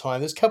chest all the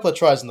time. There's a couple of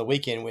tries in the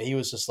weekend where he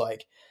was just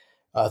like,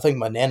 I think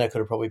my Nana could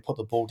have probably put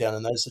the ball down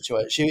in those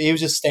situations. He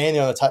was just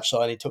standing on the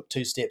touchline. He took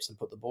 2 steps and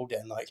put the ball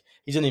down. Like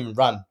he didn't even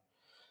run.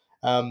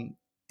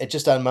 It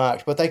just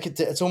unmarked. But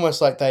it's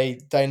almost like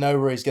they know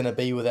where he's going to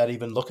be without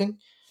even looking,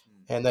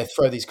 and they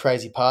throw these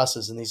crazy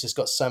passes. And he's just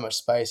got so much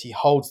space. He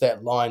holds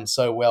that line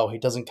so well. He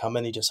doesn't come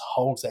in. He just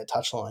holds that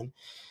touch line,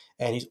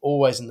 and he's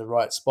always in the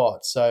right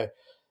spot. So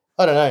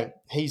I don't know.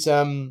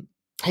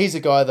 He's a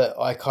guy that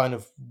I kind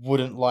of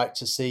wouldn't like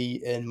to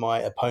see in my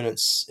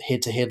opponent's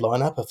head-to-head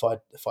lineup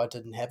if I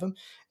didn't have him.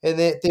 And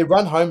their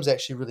run home's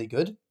actually really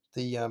good.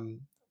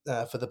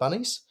 For the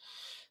Bunnies.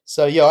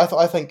 So yeah,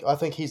 I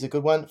think he's a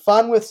good one.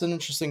 Farnworth's an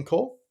interesting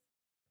call,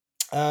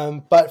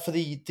 but for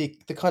the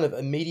kind of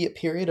immediate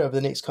period over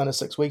the next kind of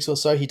 6 weeks or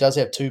so, he does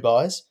have 2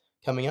 buys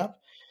coming up.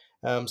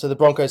 So the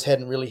Broncos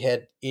hadn't really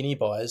had any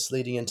buys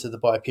leading into the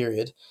buy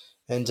period,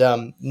 and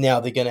now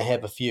they're going to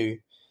have a few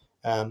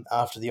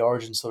after the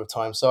Origin sort of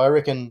time. So I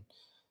reckon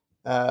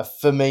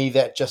for me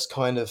that just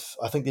kind of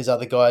I think there's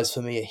other guys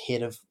for me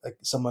ahead of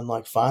someone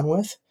like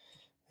Farnworth.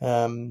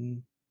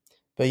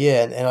 But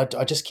yeah, and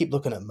I just keep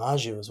looking at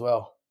Marju as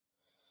well.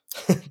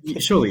 You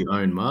surely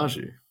own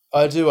Marju.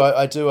 I do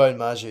own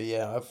Marju.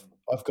 Yeah,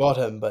 I've got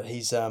him, but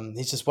he's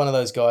just one of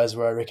those guys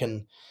where I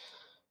reckon,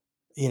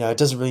 it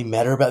doesn't really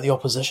matter about the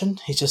opposition.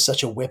 He's just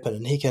such a weapon,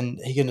 and he can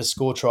just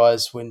score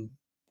tries when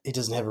he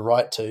doesn't have a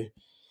right to.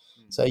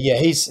 So yeah,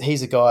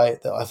 he's a guy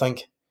that I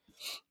think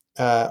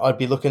I'd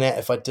be looking at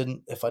if I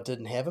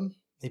didn't have him.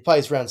 He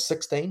plays round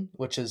 16,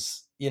 which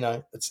is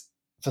it's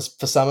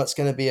for some it's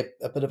going to be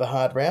a bit of a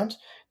hard round.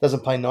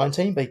 Doesn't play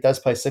 19, but he does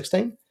play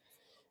 16.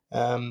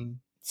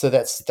 So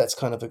that's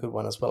kind of a good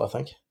one as well, I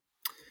think.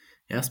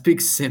 Yeah, it's big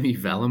Semi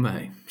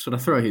Valame. Should I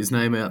throw his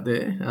name out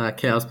there?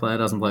 Cows player,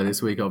 doesn't play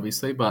this week,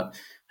 obviously, but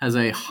has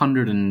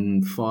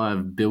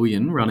 105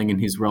 billion running in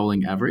his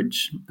rolling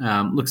average.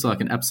 Looks like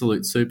an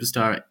absolute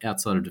superstar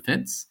outside of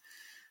defence.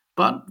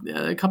 But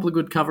a couple of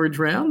good coverage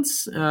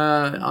rounds.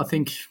 I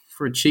think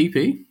for a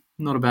cheapie,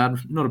 not a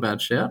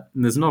bad shout.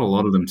 And there's not a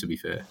lot of them, to be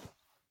fair.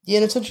 Yeah,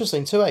 and it's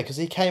interesting too, because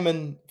he came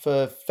in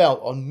for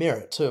Felt on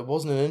merit too. It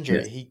wasn't an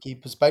injury. Yeah.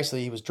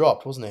 He was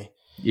dropped, wasn't he?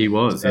 He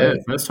was, so,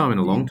 first time in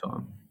a long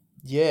time.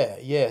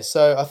 Yeah.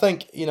 So I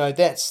think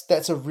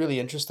that's a really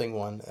interesting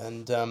one,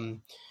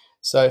 and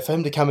so for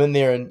him to come in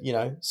there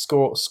and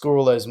score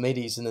all those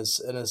meaties in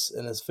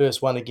his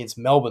first one against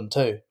Melbourne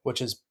too,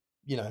 which is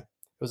it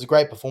was a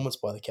great performance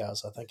by the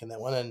Cows, I think, in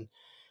that one, and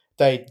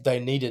they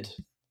needed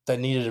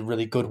a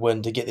really good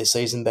win to get their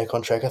season back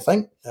on track. I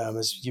think,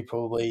 as you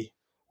probably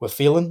were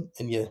feeling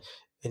in your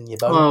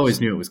bones. I always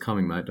knew it was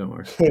coming, mate. Don't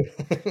worry.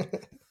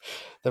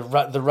 The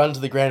run to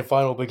the grand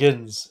final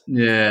begins.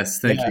 Yes,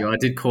 thank you. I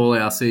did call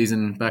our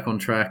season back on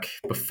track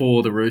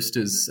before the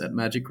Roosters at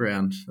Magic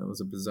Round. That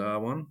was a bizarre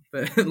one.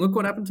 But look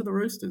what happened to the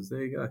Roosters.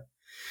 There you go.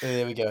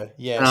 There we go.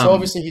 Yeah. So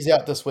obviously he's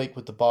out this week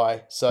with the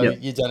bye. So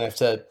you don't have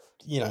to,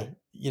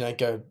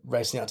 go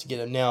racing out to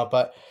get him now.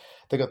 But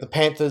they got the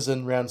Panthers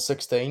in round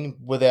 16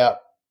 without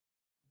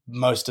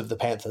most of the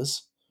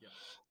Panthers.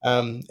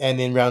 And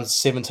then round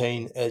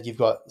 17, you've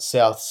got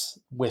Souths,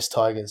 West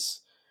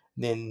Tigers.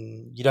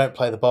 Then you don't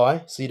play the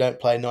bye, so you don't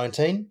play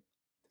 19,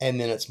 and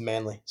then it's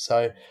Manly.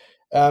 So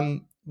a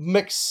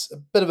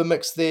bit of a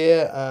mix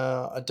there.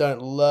 I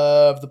don't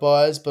love the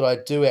buys, but I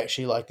do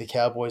actually like the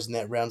Cowboys in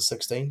that round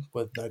 16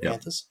 with no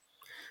Panthers.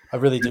 I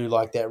really do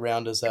like that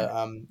round as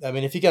a.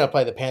 If you're going to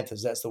play the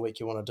Panthers, that's the week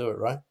you want to do it,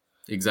 right?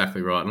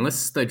 Exactly right.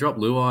 Unless they drop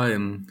Luai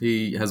and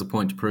he has a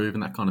point to prove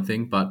and that kind of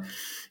thing. But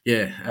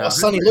yeah.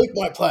 Sonny Luke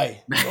might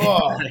play.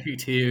 Oh,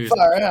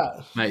 far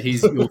out. Mate,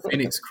 he's your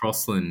Phoenix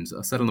Crossland.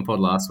 I said on the pod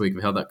last week,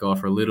 we held that guy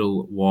for a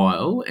little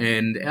while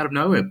and out of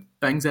nowhere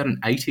bangs out an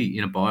 80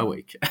 in a bye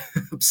week.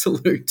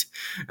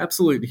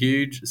 Absolute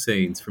huge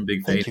scenes from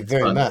Big Phoenix. Thank you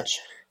very much.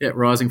 Yeah,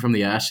 rising from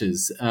the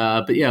ashes.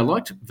 But yeah, I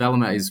liked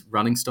Valame's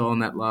running style in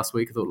that last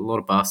week. I thought a lot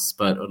of busts,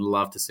 but I'd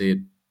love to see it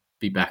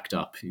be backed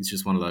up. He's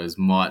just one of those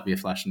might be a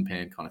flash in the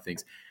pan kind of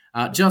things.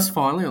 Just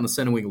finally on the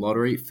centre wing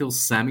lottery, Phil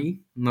Sammy,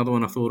 another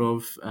one I thought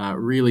of,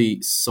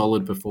 really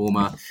solid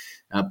performer,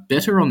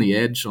 better on the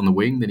edge on the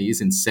wing than he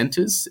is in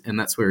centres, and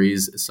that's where he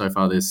is so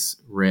far this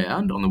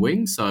round on the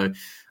wing. So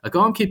a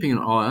guy I'm keeping an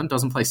eye on,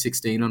 doesn't play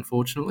 16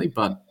 unfortunately,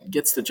 but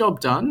gets the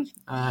job done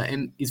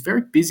and is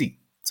very busy.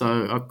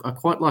 So I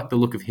quite like the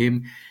look of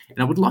him, and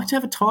I would like to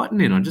have a Titan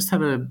in. I just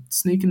have a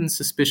sneaking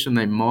suspicion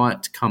they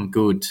might come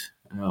good.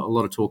 A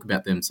lot of talk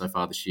about them so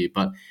far this year,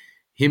 but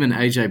him and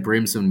AJ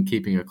Brimson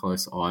keeping a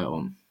close eye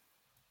on.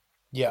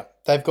 Yeah,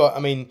 they've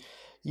got,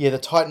 the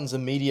Titans'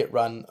 immediate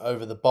run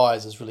over the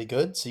buys is really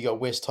good. So you got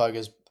West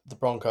Tigers, the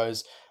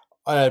Broncos.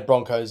 I know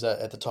Broncos are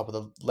at the top of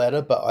the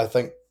ladder, but I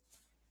think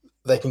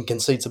they can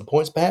concede some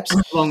points, perhaps.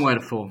 Long way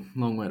to fall.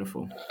 Long way to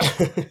fall.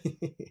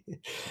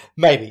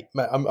 Maybe.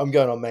 I'm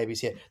going on maybes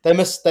here. They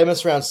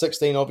miss round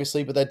 16,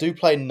 obviously, but they do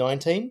play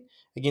 19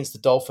 against the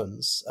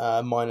Dolphins,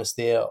 minus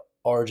their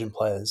Origin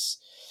players.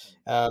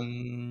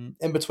 In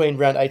between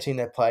round 18,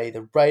 they play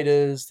the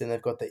Raiders, then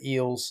they've got the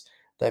Eels,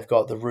 they've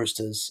got the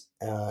Roosters,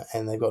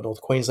 and they've got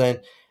North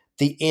Queensland.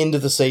 The end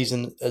of the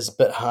season is a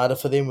bit harder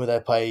for them, where they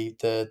play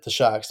the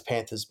Sharks,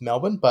 Panthers,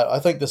 Melbourne. But I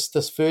think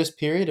this first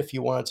period, if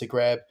you wanted to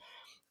grab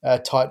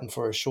Titan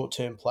for a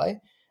short-term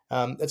play,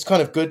 it's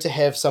kind of good to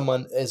have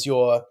someone as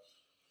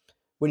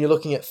when you're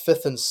looking at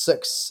fifth and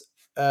sixth,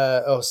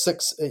 or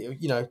sixth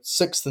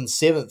and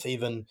seventh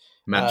even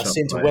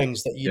centre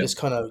wings, that you just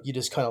kind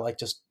of like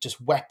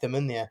just whack them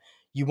in there.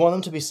 You want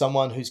them to be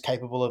someone who's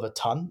capable of a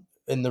ton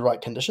in the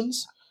right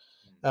conditions,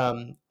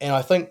 and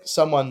I think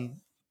someone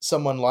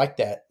like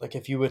that, like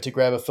if you were to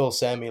grab a Phil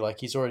Sammy, like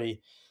he's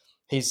already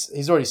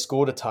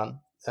scored a ton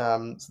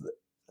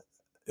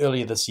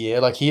earlier this year.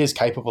 Like he is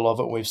capable of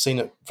it. We've seen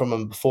it from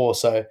him before,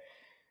 so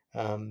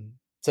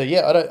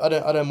yeah, I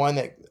don't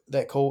mind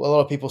that call. A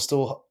lot of people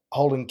still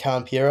holding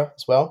Khan Piera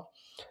as well.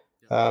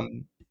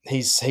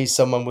 He's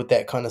someone with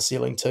that kind of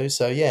ceiling too.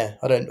 So yeah,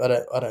 I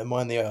don't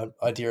mind the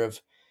idea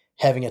of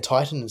having a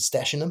Titan and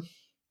stashing him.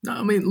 No,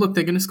 I mean, look,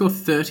 they're going to score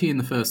 30 in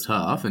the first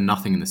half and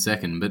nothing in the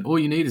second, but all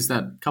you need is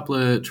that couple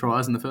of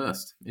tries in the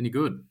first, and you're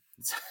good.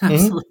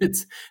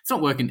 It's not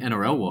working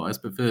NRL-wise,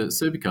 but for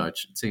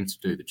Supercoach, it seems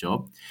to do the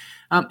job.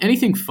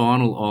 Anything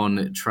final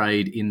on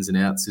trade ins and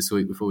outs this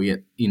week before we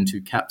get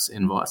into caps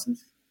and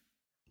vices?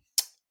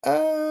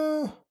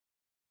 No,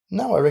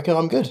 I reckon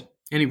I'm good.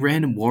 Any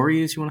random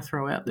Warriors you want to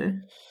throw out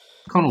there?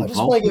 I just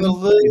want to give a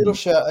little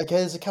shout. Okay,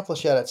 there's a couple of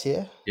shout-outs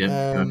here.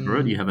 Yeah, go for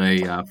it. You have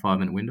a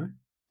 5-minute window.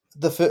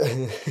 The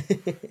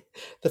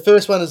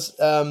first one is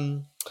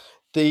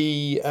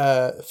the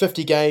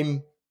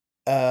 50-game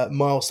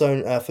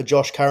milestone for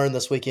Josh Curran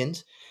this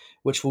weekend,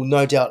 which will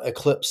no doubt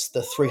eclipse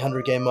the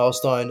 300-game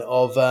milestone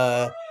of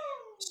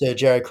Sir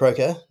Jared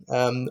Croker.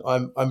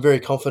 I'm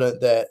very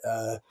confident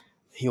that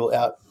he will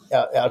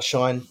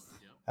outshine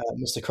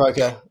Mr.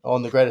 Croker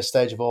on the greatest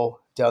stage of all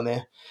down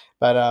there.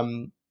 But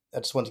I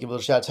just wanted to give a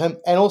little shout out to him.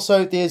 And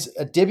also, there's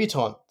a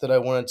debutant that I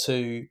wanted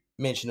to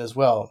mention as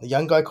well. A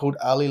young guy called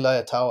Ali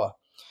Lauatawa.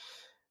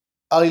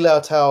 Ali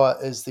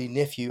Lauatawa is the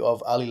nephew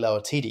of Ali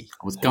Lauatiti.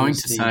 I was going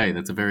to say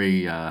that's a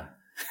very. I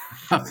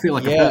feel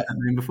like I've heard that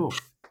name before.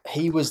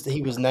 He was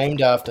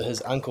named after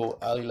his uncle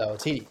Ali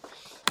Lauatiti.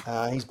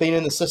 He's been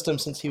in the system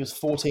since he was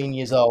 14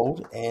 years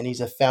old, and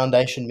he's a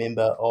foundation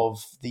member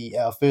of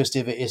our first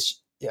ever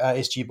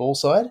SG Ball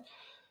side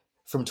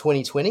from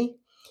 2020.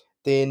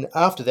 Then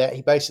after that,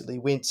 he basically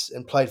went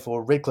and played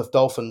for Redcliffe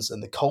Dolphins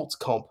in the Colts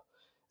comp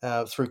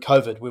through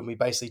COVID, when we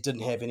basically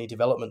didn't have any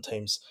development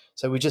teams.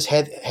 So we just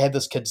had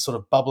this kid sort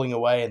of bubbling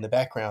away in the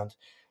background.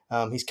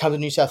 He's come to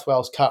New South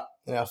Wales Cup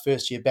in our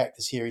first year back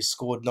this year. He's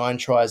scored 9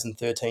 tries in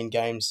 13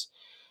 games.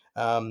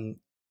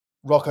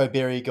 Rocco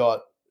Berry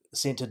got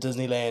sent to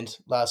Disneyland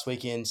last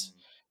weekend.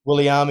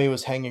 Williami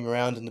was hanging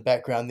around in the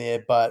background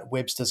there, but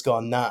Webster's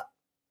gone, nah,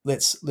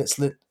 let's let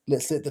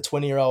the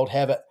 20-year-old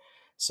have it.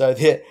 So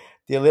they're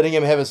letting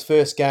him have his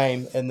first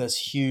game in this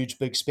huge,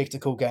 big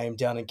spectacle game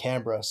down in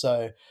Canberra.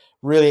 So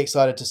really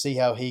excited to see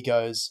how he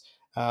goes.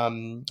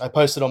 I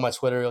posted on my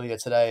Twitter earlier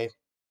today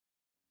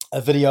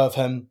a video of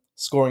him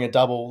scoring a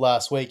double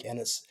last week, and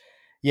it's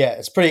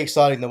pretty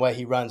exciting the way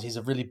he runs. He's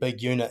a really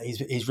big unit.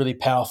 He's really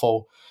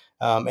powerful,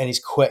 and he's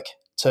quick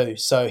too.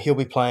 So he'll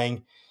be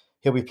playing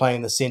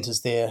the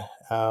centres there.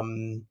 I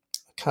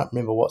can't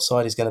remember what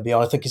side he's going to be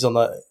on. I think he's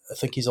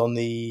on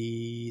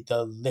the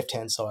left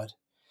hand side.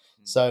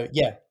 So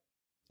yeah,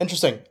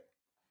 interesting.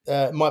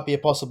 Might be a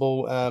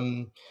possible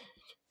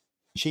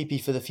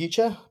cheapie for the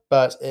future,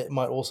 but it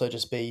might also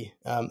just be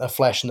a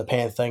flash in the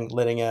pan thing,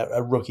 letting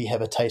a rookie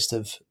have a taste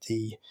of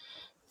the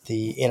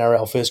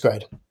NRL first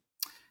grade.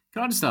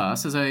 Can I just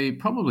ask, as a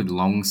probably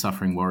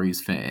long-suffering Warriors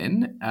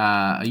fan,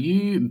 are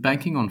you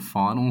banking on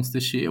finals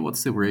this year?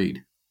 What's the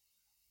read?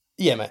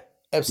 Yeah, mate,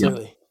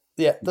 absolutely. Yep.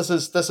 Yeah, this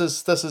is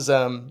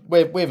we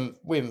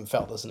haven't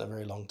felt this in a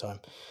very long time,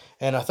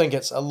 and I think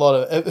it's a lot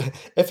of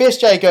if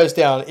SJ goes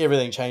down,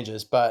 everything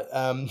changes. But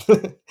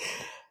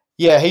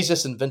yeah, he's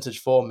just in vintage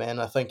form, man.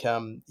 I think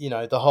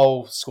the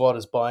whole squad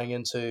is buying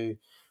into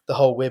the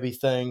whole Webby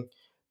thing.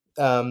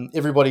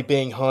 Everybody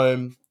being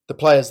home. The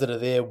players that are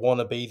there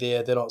want to be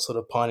there. They're not sort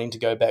of pining to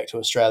go back to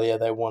Australia.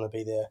 They want to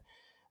be there.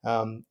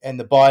 And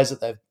the buys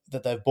that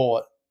they've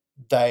bought,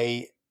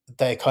 they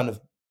kind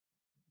of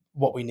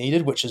what we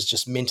needed, which is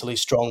just mentally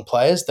strong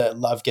players that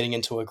love getting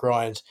into a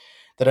grind.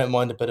 They don't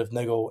mind a bit of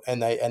niggle,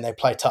 and they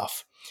play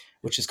tough,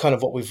 which is kind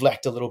of what we've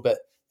lacked a little bit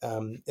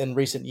in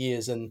recent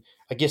years. And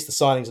I guess the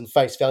signings and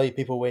face value,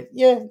 people went,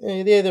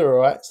 they're all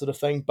right, sort of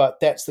thing. But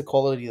that's the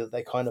quality that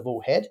they kind of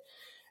all had.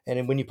 And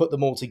then when you put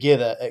them all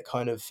together,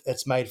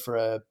 it's made for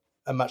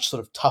a much sort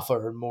of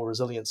tougher and more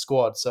resilient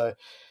squad. So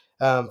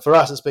for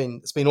us, it's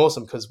been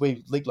awesome because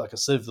we leaked like a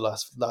sieve the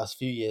last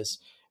few years.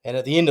 And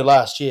at the end of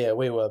last year,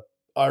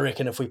 I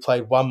reckon if we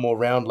played one more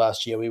round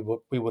last year, we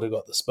would have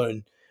got the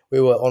spoon. we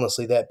were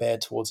honestly that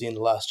bad towards the end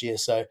of last year.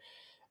 So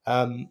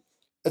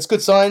it's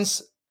good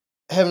signs.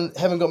 Haven't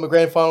got my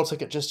grand final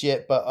ticket just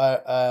yet,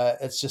 but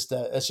it's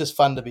just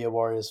fun to be a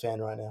Warriors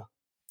fan right now.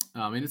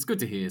 I mean, it's good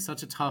to hear.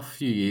 Such a tough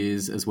few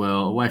years as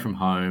well, away from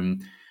home,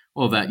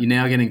 all that. You're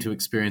now getting to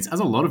experience, as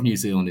a lot of New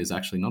Zealanders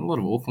actually, not a lot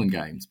of Auckland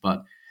games,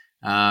 but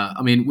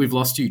I mean, we've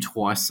lost you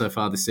twice so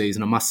far this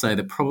season. I must say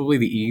they're probably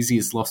the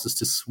easiest losses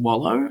to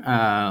swallow.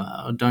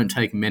 I don't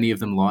take many of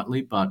them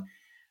lightly, but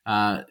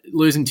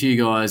losing to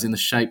you guys in the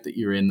shape that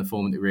you're in, the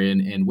form that you're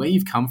in, and where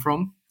you've come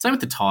from. Same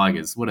with the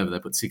Tigers, whatever, they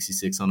put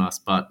 66 on us.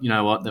 But you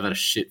know what? They've had a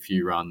shit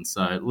few runs,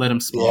 so let them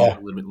smile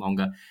a little bit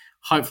longer.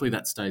 Hopefully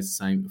that stays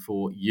the same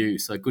for you.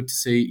 So good to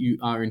see you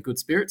are in good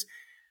spirits.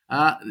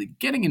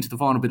 Getting into the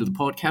final bit of the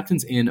pod,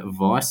 captains and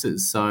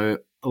vices. So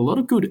a lot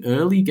of good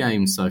early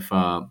games so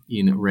far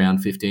in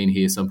round 15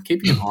 here. So I'm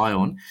keeping an eye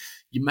on.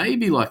 You may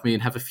be like me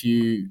and have a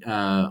few,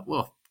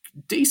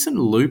 decent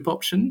loop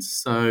options.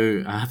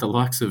 So the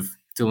likes of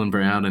Dylan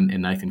Brown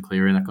and Nathan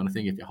Cleary and that kind of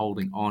thing if you're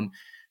holding on.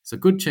 It's a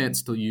good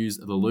chance to use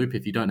the loop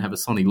if you don't have a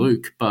Sonny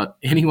Luke, but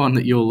anyone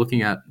that you're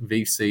looking at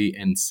VC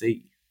and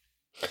C.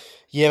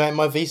 Yeah, mate,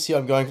 my VC,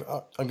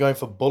 I'm going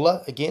for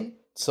Buller again.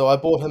 So I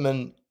bought him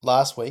in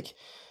last week.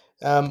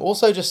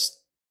 Also, just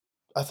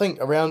I think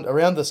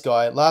around this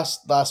guy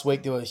last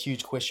week there were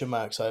huge question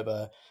marks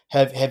over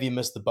have you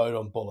missed the boat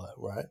on Buller,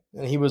 right?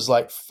 And he was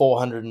like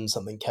 400 and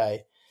something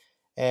K.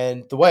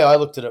 And the way I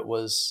looked at it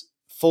was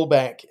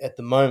fullback at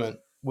the moment,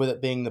 with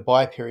it being the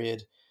bye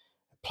period,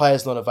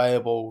 players not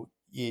available.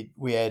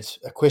 We had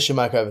a question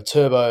mark over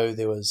Turbo.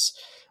 There was,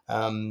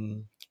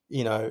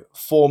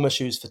 form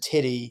issues for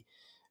Teddy.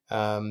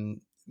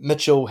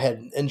 Mitchell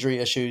had injury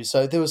issues,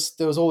 so there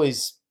was all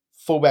these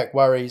fullback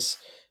worries.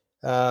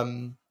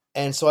 And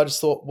so I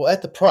just thought, well,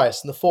 at the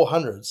price in the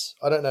 400s,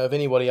 I don't know of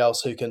anybody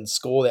else who can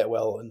score that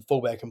well in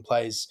fullback and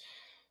plays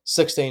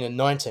 16 and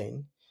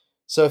 19.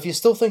 So if you're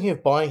still thinking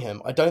of buying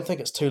him, I don't think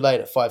it's too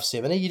late at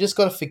 570. You just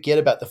got to forget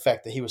about the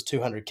fact that he was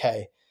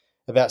 200K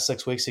about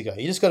 6 weeks ago.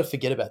 You just got to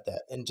forget about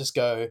that and just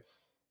go,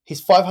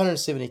 he's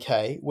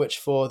 570K, which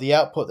for the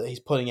output that he's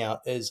putting out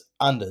is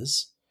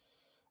unders.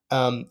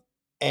 And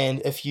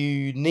if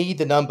you need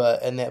the number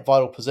in that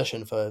vital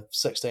position for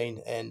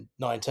 16 and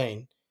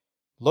 19,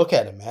 look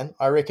at him, man.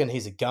 I reckon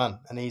he's a gun.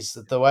 And he's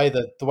the way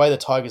the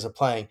Tigers are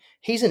playing,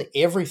 he's in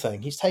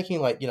everything. He's taking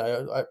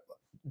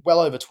well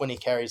over 20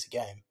 carries a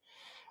game.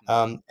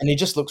 And he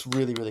just looks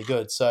really, really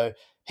good. So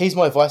he's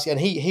my vice, and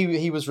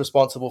he was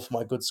responsible for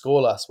my good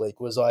score last week.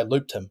 Was I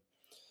looped him,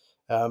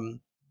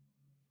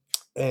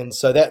 and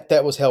so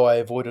that was how I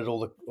avoided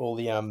all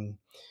the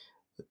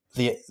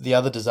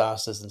other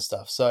disasters and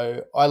stuff.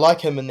 So I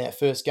like him in that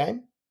first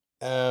game,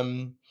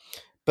 but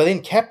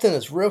then captain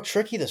is real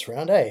tricky this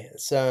round, eh?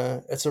 It's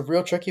a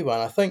real tricky one.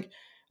 I think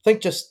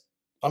just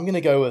I'm going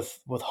to go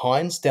with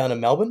Hines down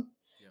in Melbourne.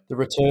 Yep.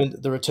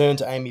 The return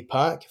to Amy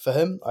Park for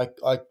him, I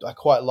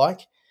quite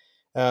like.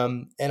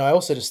 And I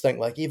also just think,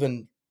 like,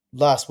 even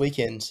last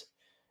weekend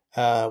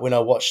when I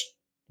watched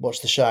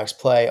the Sharks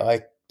play,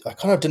 I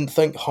kind of didn't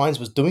think Hines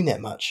was doing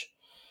that much.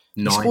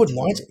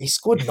 90. He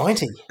scored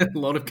 90. A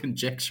lot of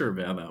conjecture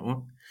about that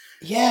one.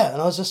 Yeah,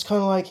 and I was just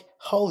kind of like,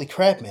 holy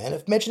crap, man.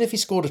 Imagine if he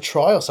scored a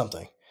try or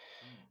something.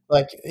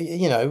 Like,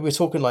 we're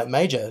talking like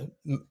major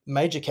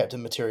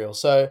captain material.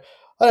 So,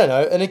 I don't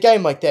know. In a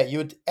game like that, you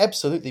would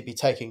absolutely be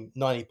taking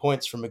 90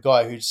 points from a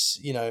guy who's,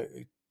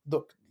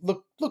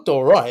 looked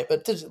all right,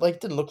 but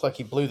didn't look like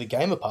he blew the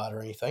game apart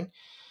or anything.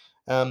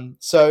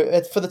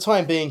 So for the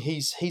time being,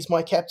 he's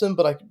my captain,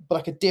 but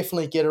I could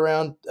definitely get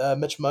around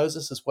Mitch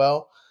Moses as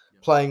well,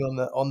 playing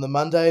on the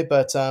Monday.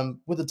 But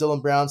with the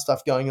Dylan Brown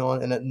stuff going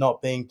on and it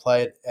not being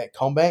played at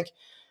CommBank,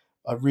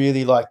 I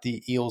really like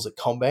the Eels at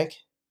CommBank.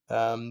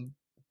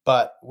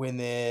 But when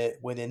they're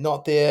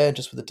not there,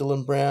 just with the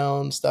Dylan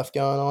Brown stuff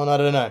going on, I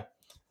don't know.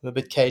 I'm a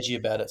bit cagey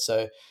about it.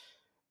 So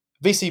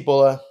VC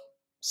Buller,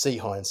 C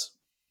Hines.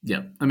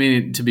 Yeah, I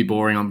mean, to be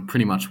boring, I'm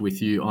pretty much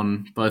with you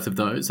on both of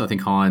those. I think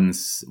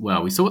Hines,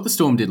 well, we saw what the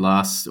Storm did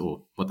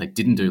or what they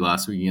didn't do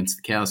last week against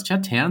the Cows.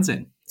 Chad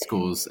Townsend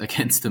scores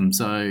against them.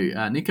 So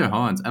Nico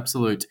Hines,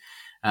 absolute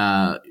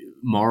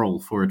moral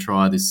for a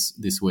try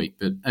this week.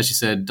 But as you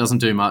said, doesn't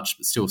do much,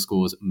 but still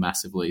scores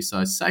massively.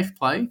 So safe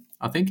play,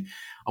 I think.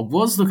 I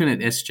was looking at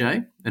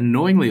SJ.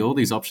 Annoyingly, all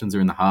these options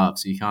are in the half,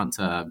 so you can't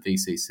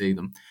VCC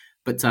them.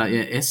 But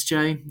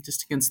SJ,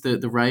 just against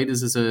the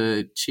Raiders as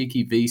a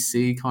cheeky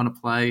VC kind of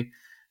play.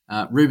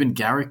 Ruben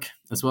Garrick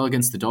as well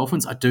against the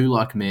Dolphins. I do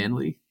like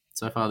Manly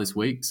so far this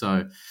week.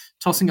 So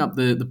tossing up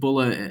the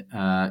Buller,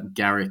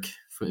 Garrick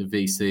for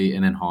VC,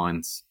 and then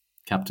Hines,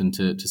 captain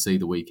to see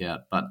the week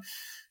out. But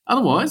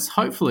otherwise,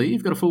 hopefully,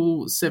 you've got a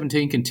full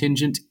 17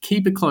 contingent.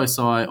 Keep a close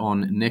eye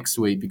on next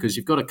week because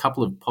you've got a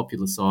couple of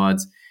popular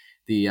sides.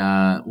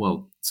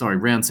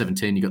 Round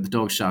 17, you got the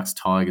Dogs, Sharks,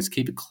 Tigers.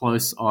 Keep a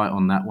close eye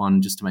on that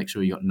one just to make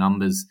sure you got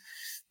numbers.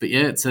 But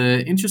yeah, it's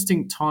an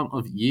interesting time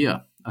of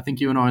year. I think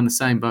you and I are in the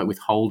same boat with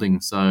holding.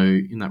 So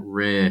in that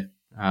rare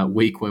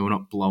week where we're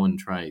not blowing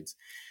trades.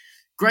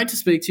 Great to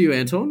speak to you,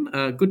 Anton.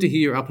 Good to hear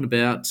you're up and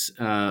about.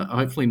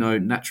 Hopefully no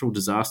natural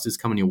disasters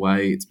coming your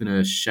way. It's been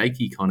a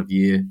shaky kind of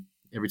year.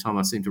 Every time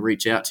I seem to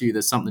reach out to you,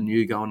 there's something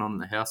new going on in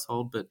the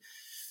household, but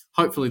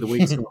hopefully the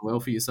week's gone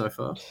well for you so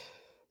far.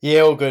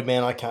 Yeah, all good,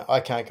 man. I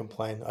can't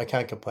complain.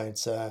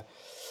 It's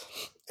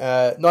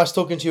nice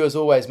talking to you as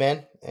always,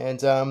 man.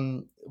 And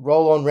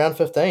roll on round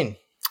 15.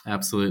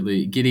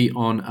 Absolutely. Giddy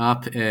on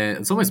up.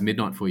 It's almost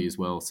midnight for you as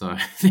well. So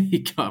there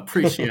you go.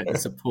 Appreciate the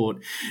support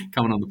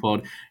coming on the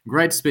pod.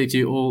 Great to speak to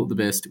you. All the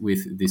best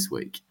with this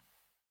week.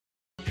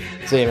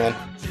 See you, man.